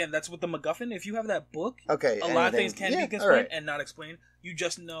to. Again, that's with the MacGuffin. If you have that book, a lot of things can be explained and not explained. You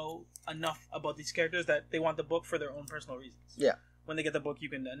just know enough about these characters that they want the book for their own personal reasons. Yeah. When they get the book, you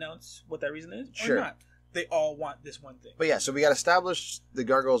can announce what that reason is or not. They all want this one thing. But yeah, so we got to establish the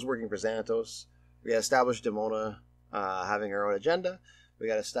Gargoyles working for Xanatos. We got to establish Demona having her own agenda. We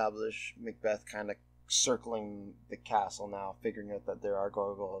got to establish Macbeth kind of circling the castle now, figuring out that there are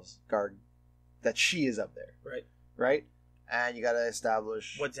Gargoyles, that she is up there. Right. Right? And you got to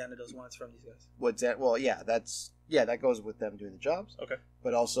establish... what Xanatos wants from these guys. That goes with them doing the jobs. Okay.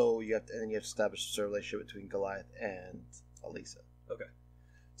 But also, you have to establish a relationship between Goliath and Elisa. Okay.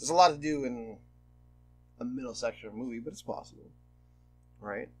 There's a lot to do in a middle section of a movie, but it's possible.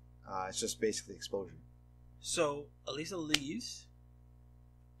 Right? It's just basically exposure. So, Elisa leaves,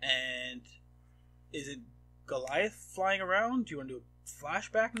 and is it Goliath flying around? Do you want to do a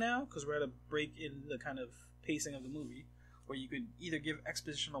flashback now? Because we're at a break in the kind of pacing of the movie, where you could either give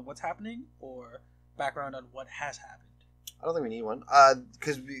exposition on what's happening, or background on what has happened. I don't think we need one.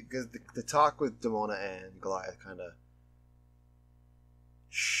 Because the talk with Demona and Goliath kind of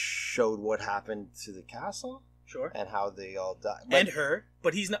showed what happened to the castle. Sure. And how they all died. And her,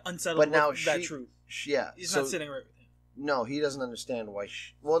 but he's not unsettled with that truth. He's not sitting right with him. No, he doesn't understand why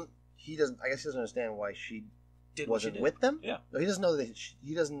he doesn't. I guess he doesn't understand why she wasn't with them. Yeah. No, he doesn't know that.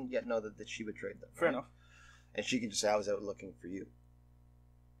 He doesn't yet know that she betrayed them. Fair enough. And she can just say, "I was out looking for you."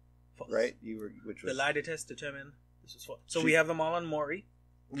 False. Right? You were. Which was the lie detect determined this was false. So we have them all on Maury.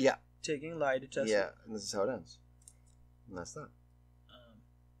 Yeah. Taking lie detect. Yeah, and this is how it ends. And that's that.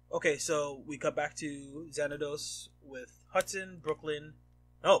 Okay, so we cut back to Xanatos with Hudson, Bronx,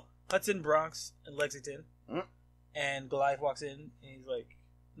 and Lexington. Mm-hmm. And Goliath walks in, and he's like,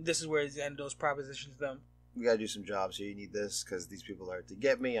 this is where Xanatos propositions them. We gotta do some jobs here. You need this, because these people are out to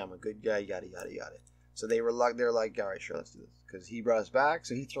get me. I'm a good guy, yada, yada, yada. So they're like, all right, sure, let's do this. Because he brought us back,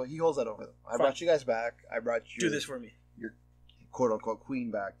 so he holds that over them. I brought you guys back. I brought you... do this for me. Your quote-unquote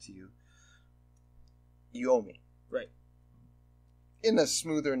queen back to you. You owe me. Right. In a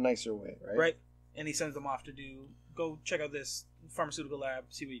smoother, nicer way, right? Right. And he sends them off to go check out this pharmaceutical lab,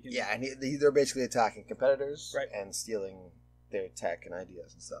 see what you can do. Yeah, and they're basically attacking competitors, right, and stealing their tech and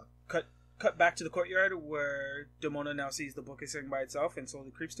ideas and stuff. Cut back to the courtyard where Demona now sees the book is sitting by itself and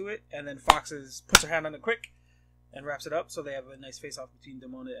slowly creeps to it, and then Fox puts her hand on it quick and wraps it up, so they have a nice face-off between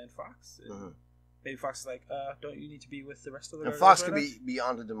Demona and Fox. And mm-hmm. Maybe Fox is like, don't you need to be with the rest of the... And Fox could be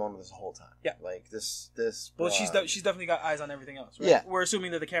onto Demona this whole time. Yeah. Like, this... Well, she's definitely got eyes on everything else, right? Yeah. We're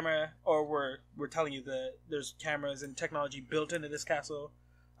assuming that the camera... Or we're telling you that there's cameras and technology built into this castle.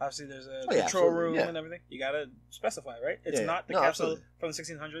 Obviously, there's a control room and everything. You gotta specify, right? It's not the castle from the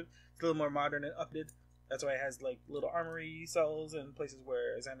 1600s. It's a little more modern and updated. That's why it has, like, little armory cells and places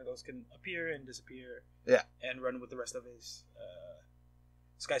where Xanatos can appear and disappear. Yeah. And run with the rest of his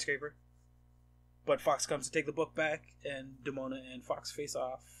skyscraper. But Fox comes to take the book back, and Demona and Fox face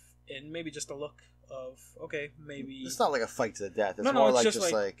off, and maybe just a look of, okay, maybe... It's not like a fight to the death. It's more like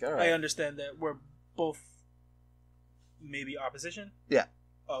just like, all right. I understand that we're both maybe opposition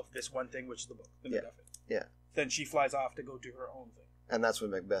of this one thing, which is the book, the MacGuffin. Yeah. Then she flies off to go do her own thing. And that's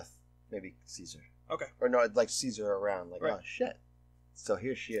when Macbeth maybe sees her. Okay. Or no, like sees her around, like, oh, shit. So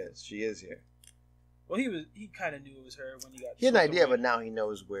here she is. She is here. Well, he kind of knew it was her when he got... He had an idea, but now he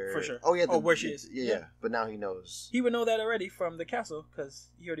knows where... For sure. Oh, yeah. Where she is. Yeah, but now he knows. He would know that already from the castle, because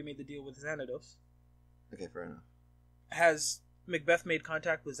he already made the deal with Xanatos. Okay, fair enough. Has Macbeth made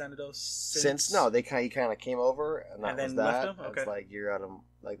contact with Xanatos since? No, he kind of came over, and that was that. Left him? Okay. It's like, you're out of...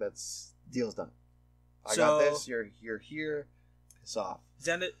 Like, deal's done. I got this. You're here. Piss off.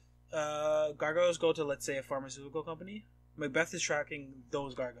 Gargoyles go to, let's say, a pharmaceutical company. Macbeth is tracking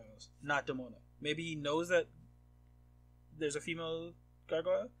those gargoyles, not Demona. Maybe he knows that there's a female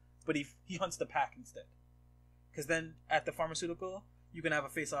gargoyle, but he hunts the pack instead. Because then at the pharmaceutical, you can have a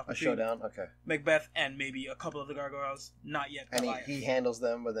face-off. A showdown? Okay. Macbeth and maybe a couple of the gargoyles, not yet Goliath. And he handles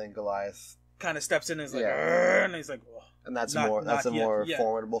them, but then Goliath kind of steps in and is like, and he's like, oh. And that's a more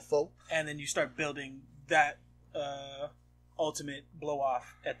formidable foe. And then you start building that ultimate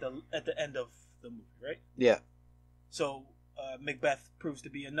blow-off at the end of the movie, right? Yeah. So Macbeth proves to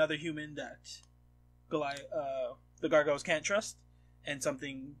be another human that Goliath, the gargoyles can't trust, and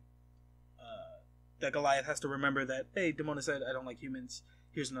something that Goliath has to remember that, hey, Demona said I don't like humans.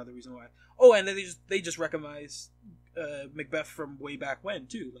 Here's another reason why. Oh, and then they just recognize Macbeth from way back when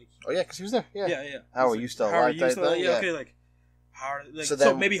too. Like, oh yeah, because he was there. Yeah. Yeah. How are you still alive? Yeah. Okay. Like,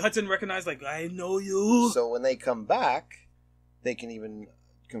 so maybe Hudson recognized, like, I know you. So when they come back, they can even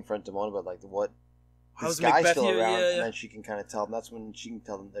confront Demona about like what. This guy's still around, and then she can kind of tell them. That's when she can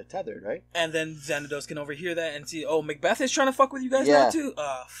tell them they're tethered, right? And then Xanados can overhear that and see, oh, Macbeth is trying to fuck with you guys now too?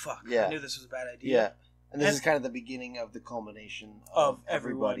 Oh, fuck. Yeah. I knew this was a bad idea. Yeah. And this is kind of the beginning of the culmination of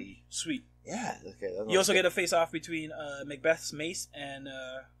everybody. Sweet. Yeah. Okay. You also get a face-off between Macbeth's mace and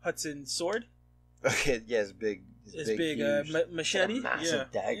Hudson's sword. Okay, yeah, it's big. Machete.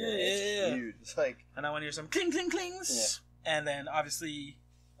 Massive dagger. It's huge. It's like... And I want to hear some cling, cling, clings. Yeah. And then, obviously,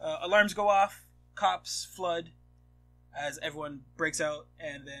 alarms go off. Cops flood as everyone breaks out,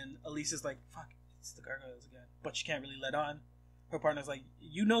 and then Elise is like, fuck, it's the gargoyles again. But she can't really let on. Her partner's like,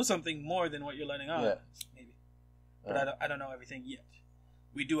 you know something more than what you're letting on. Yeah. Maybe. But I don't know everything yet.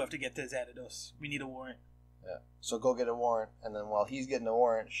 We do have to get to Xanados. We need a warrant. Yeah. So go get a warrant, and then while he's getting a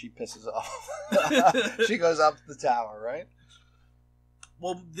warrant, she pisses off. She goes up the tower, right?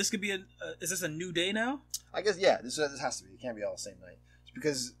 Well, this could be is this a new day now? I guess, yeah. This has to be. It can't be all the same night. It's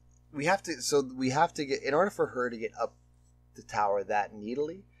because... We have to get, in order for her to get up the tower that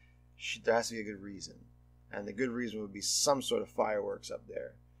neatly, there has to be a good reason. And the good reason would be some sort of fireworks up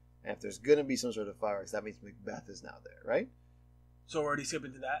there. And if there's going to be some sort of fireworks, that means Macbeth is now there, right? So we're already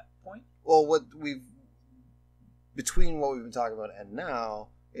skipping to that point? Well, between what we've been talking about and now,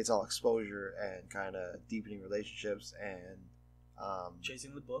 it's all exposure and kind of deepening relationships and...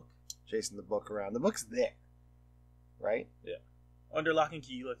 chasing the book. Chasing the book around. The book's there, right? Yeah. Under lock and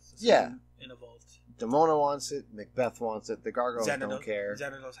key, let's assume, in a vault. Demona wants it. Macbeth wants it. The gargoyles don't care.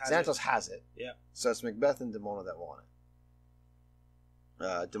 Xanados has it. Yeah. So it's Macbeth and Demona that want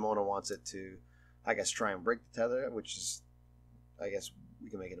it. Demona wants it to, I guess, try and break the tether, which is, I guess, we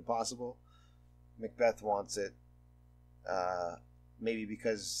can make it impossible. Macbeth wants it, maybe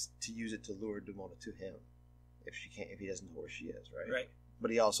because to use it to lure Demona to him, if he doesn't know where she is, right? Right.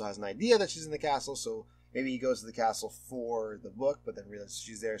 But he also has an idea that she's in the castle, so. Maybe he goes to the castle for the book, but then realizes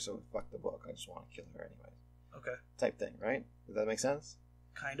she's there, so fuck the book. I just want to kill her anyway. Okay. Type thing, right? Does that make sense?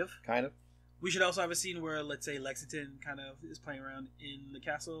 Kind of. We should also have a scene where, let's say, Lexington kind of is playing around in the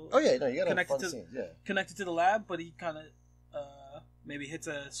castle. Oh, yeah, no, you gotta have fun scenes, yeah. Connected to the lab, but he kind of maybe hits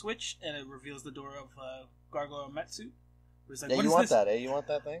a switch, and it reveals the door of Gargoyle Metsu. Like, yeah, you want that, eh? You want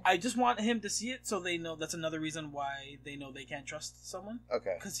that thing? I just want him to see it so they know. That's another reason why they know they can't trust someone.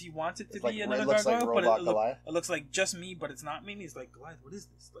 Okay. Because he wants it to be another gargoyle, but it looks like just me, but it's not me. And he's like, Goliath, what is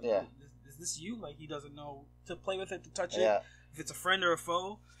this? Like, yeah. Is this you? Like, he doesn't know to play with it, to touch it. If it's a friend or a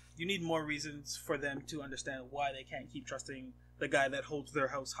foe, you need more reasons for them to understand why they can't keep trusting the guy that holds their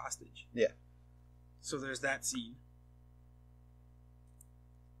house hostage. Yeah. So there's that scene.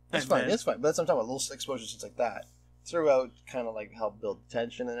 It's fine. But that's what I'm talking about. Little exposure scenes like that. Throughout, kind of like help build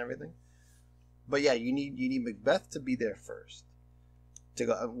tension and everything. But yeah, you need Macbeth to be there first. To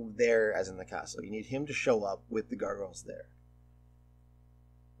go there, as in the castle. You need him to show up with the gargoyles there.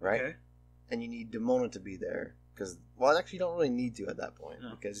 Right? Okay. And you need Demona to be there. Because, well, actually, you don't really need to at that point.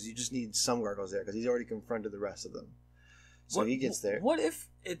 No. Because you just need some gargoyles there. Because he's already confronted the rest of them. So he gets there. What if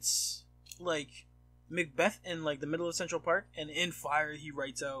it's, like, Macbeth in, like, the middle of Central Park, and in fire he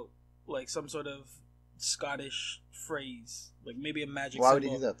writes out, like, some sort of Scottish phrase, like maybe a magic symbol. Why would he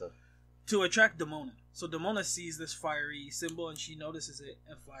do that, though? To attract Demona. So Demona sees this fiery symbol and she notices it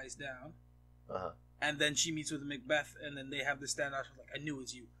and flies down. And then she meets with Macbeth, and then they have this standoff. Like, I knew it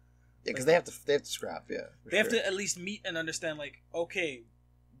was you. Yeah, because they have to scrap. Yeah, they have to at least meet and understand. Like, okay,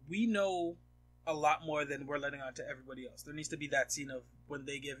 we know a lot more than we're letting on to everybody else. There needs to be that scene of when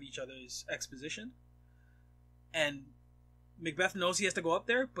they give each other's exposition, and Macbeth knows he has to go up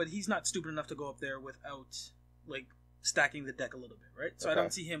there, but he's not stupid enough to go up there without, like, stacking the deck a little bit, right? So okay.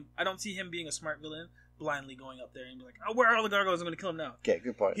 I don't see him being a smart villain, blindly going up there and be like, oh, where are all the gargoyles? I'm going to kill him now. Okay,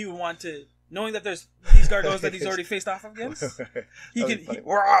 good point. He would want to knowing that there's these gargoyles that he's already faced off against,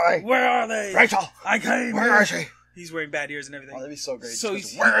 where are they? Where are they? Rachel! I came. Where is she? He's wearing bad ears and everything. Oh, that'd be so great. So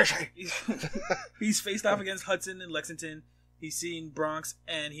where is she? He's faced off against Hudson and Lexington. He's seen Bronx,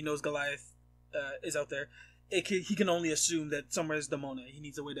 and he knows Goliath is out there. He can only assume that somewhere is Demona. He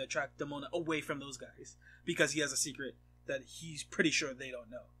needs a way to attract Demona away from those guys because he has a secret that he's pretty sure they don't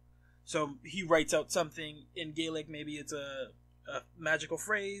know. So he writes out something in Gaelic. Maybe it's a magical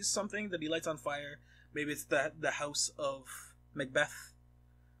phrase, something that he lights on fire. Maybe it's the house of Macbeth.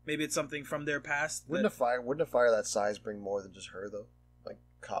 Maybe it's something from their past. Wouldn't a fire that size bring more than just her though? Like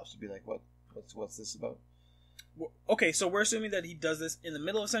cops would be like, what's this about? Okay, so we're assuming that he does this in the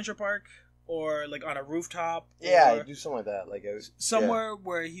middle of Central Park. Or like on a rooftop. Yeah, you do something like that. Like somewhere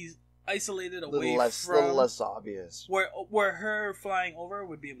where he's isolated away from. A little less obvious. Where her flying over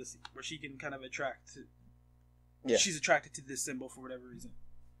would be able to see. Where she can kind of attract. Yeah. She's attracted to this symbol for whatever reason.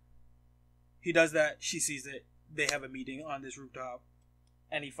 He does that. She sees it. They have a meeting on this rooftop.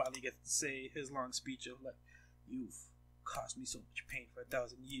 And he finally gets to say his long speech of like, "You've caused me so much pain for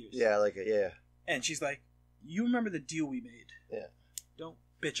 1,000 years." Yeah, And she's like, "You remember the deal we made? Yeah. Don't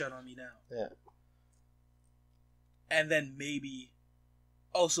bitch out on me now." Yeah. And then maybe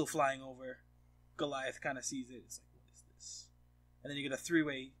also flying over, Goliath kind of sees it. It's like, what is this? And then you get a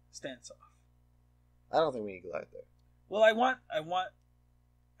 3-way stance off. I don't think we need Goliath there. Well, I want.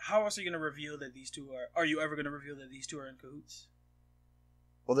 How else are you going to reveal that these two are? Are you ever going to reveal that these two are in cahoots?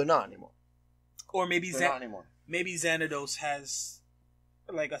 Well, they're not anymore. Or maybe not anymore. Maybe Xanados has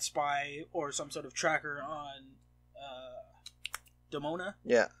like a spy or some sort of tracker on Demona.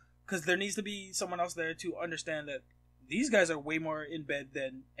 Yeah. Because there needs to be someone else there to understand that these guys are way more in bed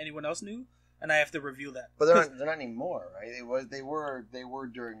than anyone else knew, and I have to reveal that. But they're not anymore, right? They were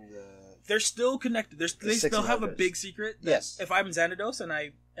during the. They're still connected. They still have a big secret. Yes. If I'm Xanados and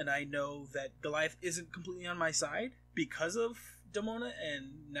I know that Goliath isn't completely on my side because of Demona,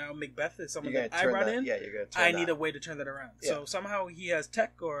 and now Macbeth is someone that I brought in. Yeah, you're gonna turn I need a way to turn that around. Yeah. So somehow he has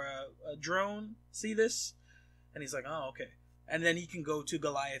tech or a drone see this, and he's like, "Oh, okay." And then he can go to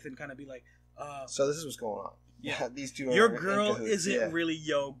Goliath and kind of be like, so this is what's going on. Yeah, these two are your girl isn't really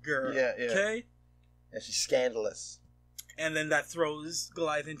your girl. Yeah. Okay? Yeah, she's scandalous. And then that throws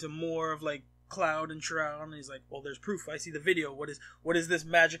Goliath into more of like Cloud and Shroud, and he's like, well, there's proof. I see the video. What is this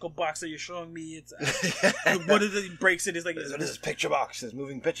magical box that you're showing me? It's what is it? He breaks it. He's like, what is this picture box? This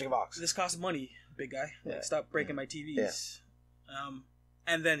moving picture box. This costs money, big guy. Yeah. Like, stop breaking my TVs. Yeah.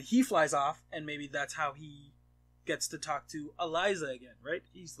 And then he flies off, and maybe that's how he gets to talk to Eliza again, right?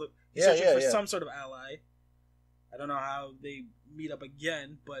 He's searching for some sort of ally. I don't know how they meet up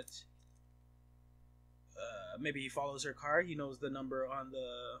again, but maybe he follows her car. He knows the number on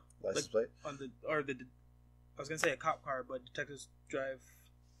the license plate. I was gonna say a cop car, but detectives drive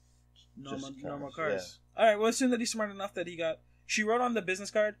normal cars. Yeah. All right. Well, assume that he's smart enough that she wrote on the business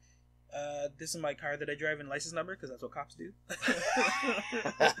card, "This is my car that I drive and license number," because that's what cops do.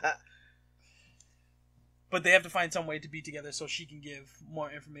 But they have to find some way to be together so she can give more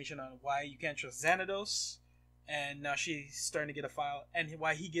information on why you can't trust Xanados. And now she's starting to get a file. And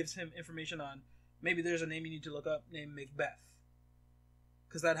why he gives him information on maybe there's a name you need to look up named Macbeth.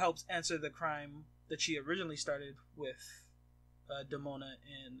 Because that helps answer the crime that she originally started with Demona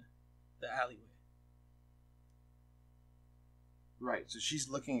in the alleyway. Right. So she's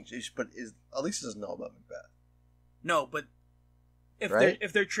looking... But Elisa doesn't know about Macbeth. No, but...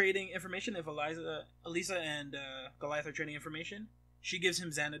 If they're trading information, if Elisa and Goliath are trading information, she gives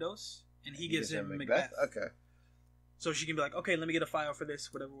him Xanados, and he gives him Macbeth. Okay. So she can be like, okay, let me get a file for this,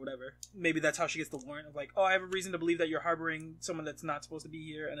 whatever. Maybe that's how she gets the warrant of like, oh, I have a reason to believe that you're harboring someone that's not supposed to be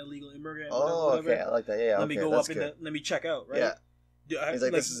here, an illegal immigrant. Oh, whatever. Okay, I like that. Yeah, let me go up and let me check out, right? Yeah. He's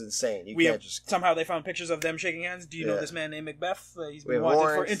like, this is insane. You can't just... Somehow they found pictures of them shaking hands. Do you know this man named Macbeth? He's been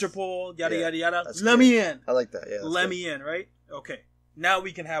wanted for Interpol, yada, yada, yada. Let me in. I like that, yeah. Let me in, right? Okay. Now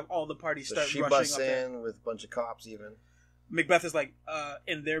we can have all the parties start rushing up there. She busts in with a bunch of cops even. Macbeth is like,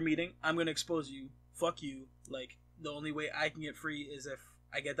 in their meeting, I'm going to expose you. Fuck you. Like, the only way I can get free is if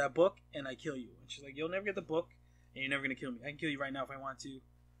I get that book and I kill you. And she's like, you'll never get the book and you're never going to kill me. I can kill you right now if I want to,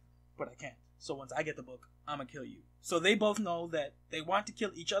 but I can't. So once I get the book, I'm going to kill you. So they both know that they want to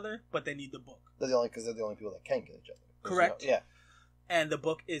kill each other, but they need the book. Because they're the only people that can kill each other. Correct? Yeah. And the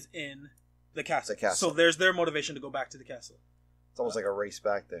book is in the castle. The castle. So there's their motivation to go back to the castle. It's almost like a race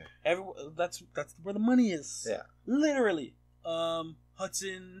back there. That's where the money is. Yeah. Literally.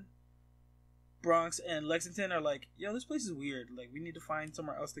 Hudson, Bronx, and Lexington are like, yo, this place is weird. Like, we need to find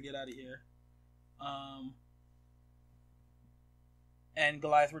somewhere else to get out of here. And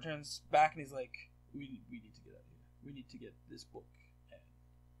Goliath returns back and he's like, we need to get out of here. We need to get this book and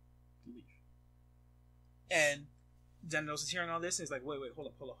leave. And Xanatos is hearing all this, and he's like, wait, hold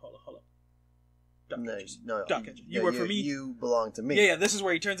up. No, Duck catcher. You work for me. You belong to me. Yeah, this is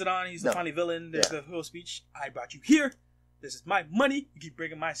where he turns it on. He's the funny villain. There's the whole speech. I brought you here. This is my money. You keep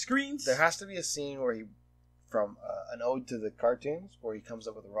breaking my screens. There has to be a scene where he, from an ode to the cartoons, where he comes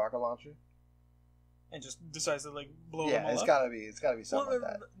up with a rocket launcher. And just decides to, like, blow them all up. Yeah, it's gotta be something like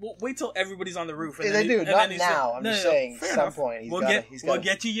that. We'll wait till everybody's on the roof. And they do, not now. I'm just saying, at some point, we'll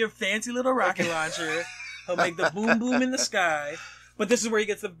get you your fancy little rocket launcher. He'll make the boom boom in the sky. But this is where he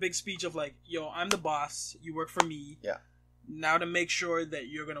gets the big speech of, like, yo, I'm the boss. You work for me. Yeah. Now to make sure that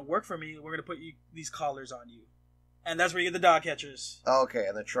you're going to work for me, we're going to put these collars on you. And that's where you get the dog catchers. Oh, okay,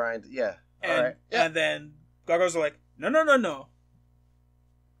 and they're trying to, And, all right. Yeah. And then Gargoyles are like, no.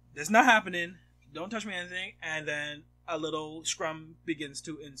 That's not happening. Don't touch me anything. And then a little scrum begins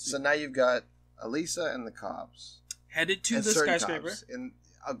to ensue. So now you've got Elisa and the cops. Headed to the skyscraper. Cops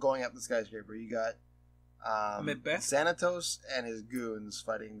going up the skyscraper. You got Macbeth. Xanatos and his goons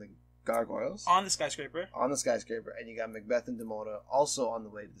fighting the Gargoyles. On the skyscraper. And you got Macbeth and Demona also on the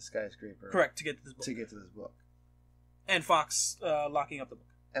way to the skyscraper. Correct, to get to this book. And Fox locking up the book.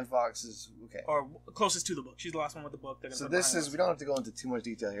 And Fox is, okay. Or closest to the book. She's the last one with the book. So this is, we don't have to go into too much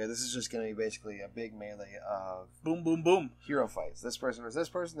detail here. This is just going to be basically a big melee of... boom, boom, boom. Hero fights. This person versus this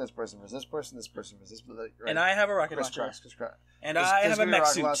person, this person versus this person, this person versus this person. Right? And I have a rocket launcher. And I have a mech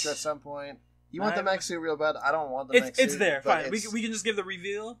suit. At some point. You want the mech suit real bad? I don't want the mech suit. It's there, fine. We can just give the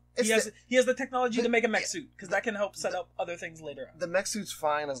reveal. He has the technology to make a mech suit, because that can help set up other things later on. The mech suit's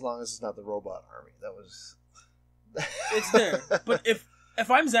fine as long as it's not the robot army. That was... It's there. But if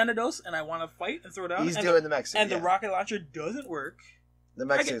I'm Xanatos and I want to fight and throw down, he's doing the mech suit, and the rocket launcher doesn't work, the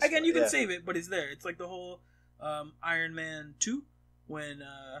mech suit again, you can save it, but it's there. It's like the whole Iron Man 2 when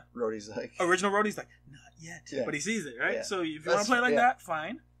Rhodey's like, original Rhodey's like, not yet, but he sees it, right? So if you want to play like that,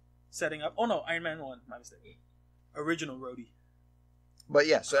 fine. Setting up. Oh no, Iron Man 1, my mistake. Original Rhodey. But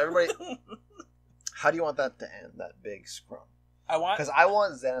yeah, so everybody, how do you want that to end? That big scrum. I want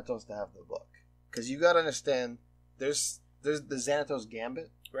Xanatos to have the book, because you got to understand. There's the Xanatos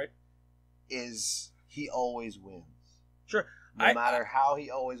Gambit, right? Is he always wins? Sure. No matter how, he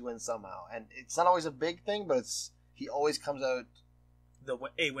always wins somehow, and it's not always a big thing, but he always comes out a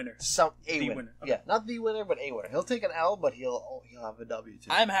winner. A winner. Okay. Yeah, not the winner, but a winner. He'll take an L, but he'll have a W too.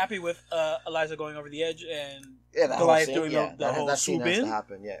 I'm happy with Eliza going over the edge and Goliath doing the whole swoop in. That has to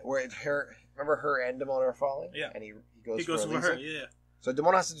happen. Yeah, where remember her and Demona are falling. Yeah, and he goes for her. Yeah. So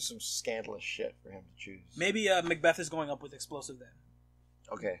Demona has to do some scandalous shit for him to choose. Maybe Macbeth is going up with explosive then.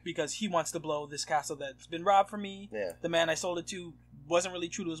 Okay. Because he wants to blow this castle that's been robbed from me. Yeah. The man I sold it to wasn't really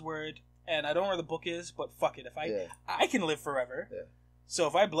true to his word, and I don't know where the book is, but fuck it. If I can live forever. Yeah. So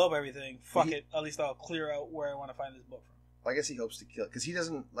if I blow up everything, fuck it. At least I'll clear out where I want to find this book from. I guess he hopes to kill, because he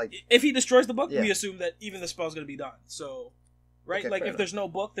doesn't like. If he destroys the book, we assume that even the spell's going to be done. So. Right? Okay, if there's no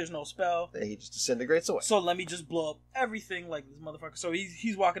book, there's no spell. Then he just disintegrates away. So let me just blow up everything like this motherfucker. So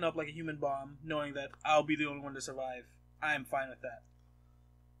he's walking up like a human bomb, knowing that I'll be the only one to survive. I'm fine with that.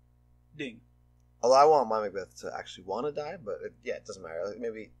 Ding. Although I want my Macbeth to actually want to die, but it doesn't matter. Like,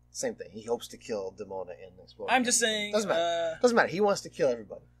 maybe same thing. He hopes to kill Demona in the explosion. I'm just saying. Doesn't matter. Doesn't matter. He wants to kill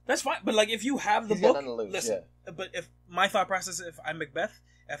everybody. That's fine. But like, if you have the book, listen. Yeah. But if my thought process, if I'm Macbeth,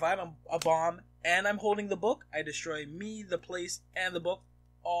 if I'm a bomb and I'm holding the book, I destroy me, the place, and the book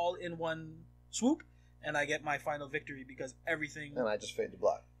all in one swoop, and I get my final victory because everything. And I just fade to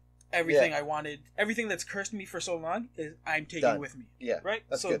black. Everything I wanted, everything that's cursed me for so long, is I'm taking with me. Yeah, right.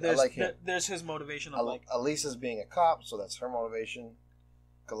 That's so good. I like him. There's his motivation of Elisa's being a cop, so that's her motivation.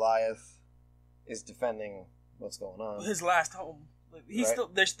 Goliath is defending what's going on. His last home.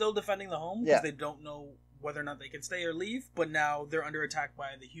 They're still defending the home because they don't know whether or not they can stay or leave. But now they're under attack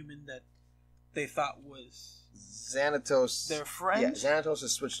by the human that they thought was Xanatos. Their friend. Yeah, Xanatos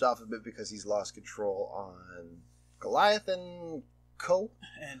has switched off a bit because he's lost control on Goliath and Co.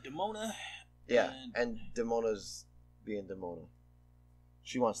 And Demona. Yeah, and Demona's being Demona.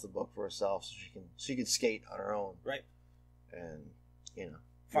 She wants the book for herself so she can skate on her own. Right. And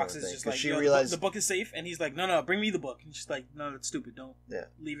Fox is just like, she realized the book is safe, and he's like, no, bring me the book. And she's like, no, that's stupid. Don't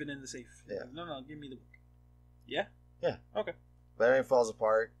leave it in the safe. Yeah. Like, no, give me the book. Yeah? Yeah. Okay. But everything falls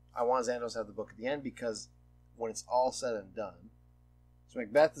apart. I want Xanatos to have the book at the end because when it's all said and done, so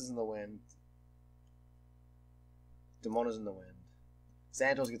Macbeth is in the wind, Demona's in the wind,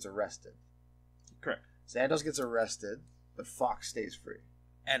 Xanatos gets arrested. Correct. Xanatos gets arrested, but Fox stays free.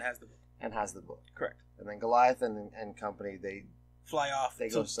 And has the book. Correct. And then Goliath and company, they fly off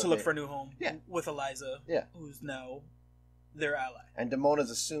to look for a new home with Eliza, who's now their ally. And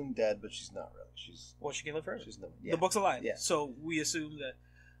Demona's assumed dead, but she's not really. She can live forever. She's no. The book's alive. Yeah. So we assume that.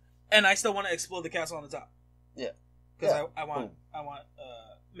 And I still want to explode the castle on the top. Yeah. Because I want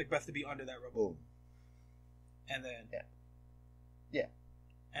Macbeth to be under that rubble. Boom. And then yeah.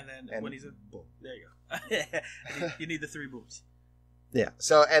 And then And when he's boom. There you go. You need the 3 booms. Yeah.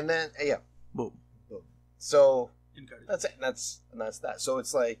 So and then Boom. Boom. So Encouraging. that's it. And that's that. So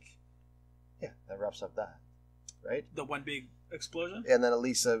it's like, that wraps up that, right? The one big explosion. And then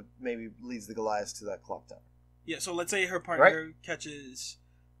Elisa maybe leads the Goliaths to that clock tower. Yeah. So let's say her partner catches.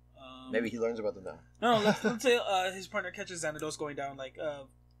 Maybe he learns about them now. No, let's say his partner catches Xanados going down like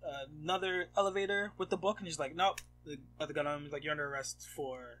another elevator with the book, and he's like, "Nope." The other gun on him is like, "You're under arrest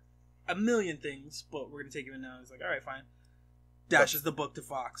for a million things, but we're gonna take you in now." He's like, "All right, fine." Dashes the book to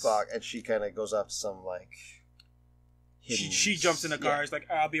Fox. And she kind of goes off to some like. She jumps in the car. It's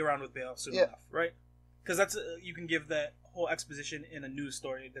like, "I'll be around with Bale soon enough," right? Because that's you can give that whole exposition in a news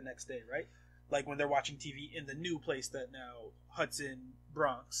story the next day, right? Like when they're watching TV in the new place that now Hudson,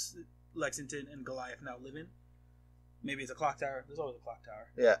 Bronx, Lexington, and Goliath now live in. Maybe it's a clock tower. There's always a clock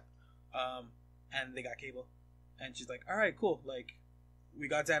tower. Yeah. And they got cable. And she's like, all right, cool. Like, we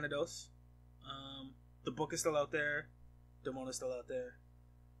got Xanados. The book is still out there. Damona's still out there.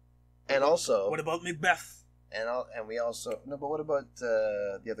 And also... What about Macbeth? And we also... No, but what about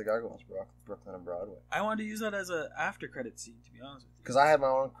the other Gargoyles, Brooklyn and Broadway? I wanted to use that as an after-credit scene, to be honest with you. Because I had my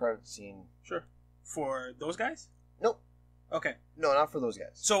own credit scene. Sure. For those guys? Nope. Okay. No, not for those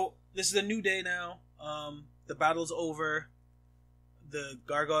guys. So, this is a new day now. The battle's over. The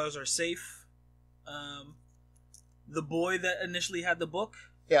Gargoyles are safe. The boy that initially had the book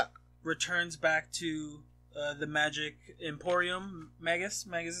returns back to the magic emporium. Magus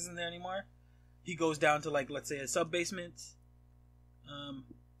isn't there anymore. He goes down to, like, let's say a sub-basement,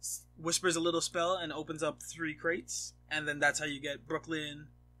 whispers a little spell and opens up 3 crates, and then that's how you get Brooklyn,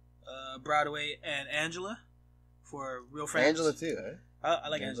 Broadway, and Angela for real friends. Angela too, eh? I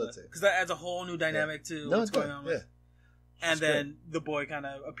like Angela too, because that adds a whole new dynamic to what's going on with. And then the boy kind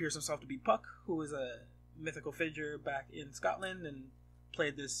of appears himself to be Puck, who is a mythical figure back in Scotland and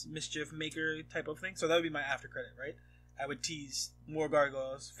played this mischief maker type of thing. So that would be my after credit, right? I would tease more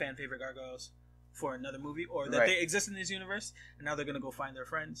Gargoyles, fan favorite Gargoyles, for another movie, or that they exist in this universe, and now they're gonna go find their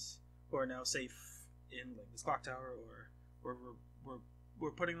friends who are now safe in like this clock tower, or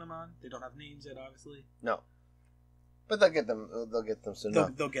we're putting them on. They don't have names yet, obviously. No. But they'll get them. They'll get them soon.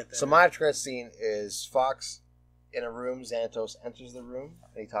 They'll get there. So my after scene is Fox in a room. Xanatos enters the room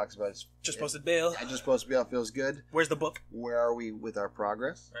and he talks about his just posted bail. I just posted bail. Feels good. Where's the book? Where are we with our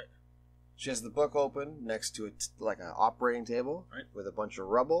progress? Right. She has the book open next to it, like an operating table, with a bunch of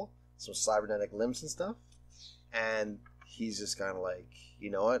rubble, some cybernetic limbs and stuff. And he's just kind of like,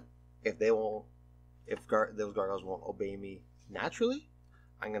 you know what? If those gargoyles won't obey me naturally,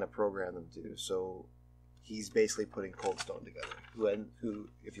 I'm gonna program them to. So he's basically putting Cold Stone together. Who,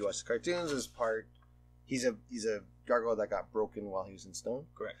 if you watch the cartoons, is part. He's a gargoyle that got broken while he was in stone.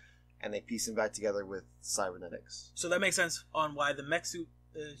 Correct. And they piece him back together with cybernetics. So that makes sense on why the mech suit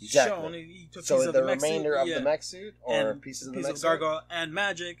is exactly. shown. He took so pieces the of the remainder mech suit, of the mech suit, or and pieces of the mech suit, gargoyle and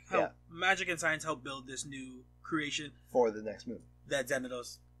magic. Magic and science help build this new creation for the next movie that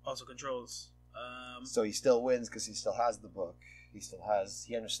Xanatos also controls. So he still wins because he still has the book.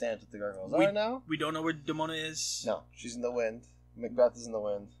 He understands what the gargoyles are now. We don't know where Demona is. No, she's in the wind. Macbeth is in the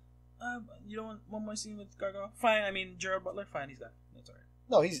wind. You don't want one more scene with Gargoyle? Fine. I mean, Gerard Butler. Fine, he's gone. That's alright.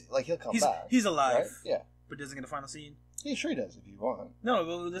 No, he'll come back. He's alive. Right? Yeah. But doesn't get a final scene. Yeah, sure he does if you want. No,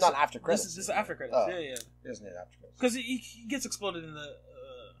 but not after credits. This is after credits. Oh, yeah. He doesn't need after credits. Because he gets exploded in the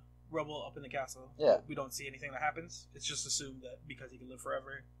rubble up in the castle. Yeah. We don't see anything that happens. It's just assumed that because he can live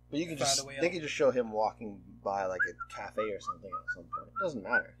forever. But you can they can just show him walking by like a cafe or something at some point. It doesn't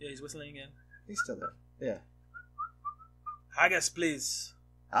matter. Yeah, he's whistling again. He's still there. Yeah. Haggis, please.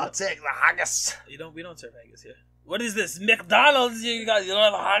 I'll take the haggis. We don't serve haggis here. What is this? McDonald's? You don't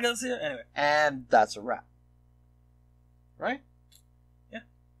have haggis here? Anyway. And that's a wrap. Right? Yeah.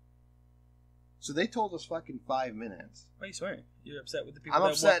 So they told us fucking 5 minutes. Why are you swearing? You're upset with the people.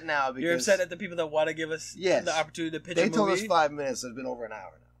 I'm upset now because you're upset at the people that want to give us the opportunity to pitch a movie. They told us 5 minutes. So it's been over an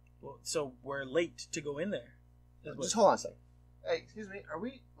hour now. Well, so we're late to go in there. Just hold on a second. Hey, excuse me. Are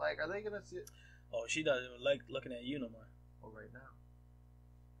they gonna see it? Oh, she doesn't like looking at you no more. Oh, right now.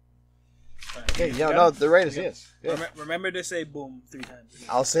 Right, okay, no, the rate is yes. Remember to say boom 3 times.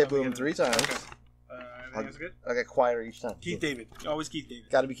 I'll say boom 3 times. Okay. Everything else good? I'll get quieter each time. Keith David. Always Keith David.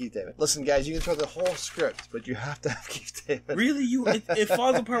 Gotta be Keith David. Listen, guys, you can throw the whole script, but you have to have Keith David. Really? It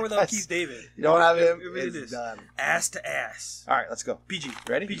falls apart without Keith David. You don't have him, it really it's done. Ass to ass. Alright, let's go. PG.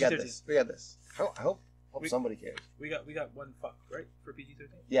 Ready? PG-13. We got this. I hope somebody cares. We got one fuck, right? For PG-13?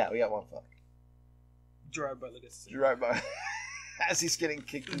 Yeah, we got one fuck. Gerard Butler gets to say. Gerard Butler. As he's getting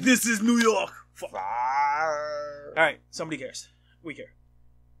kicked in. This is New York. Fuck. All right, somebody cares. We care.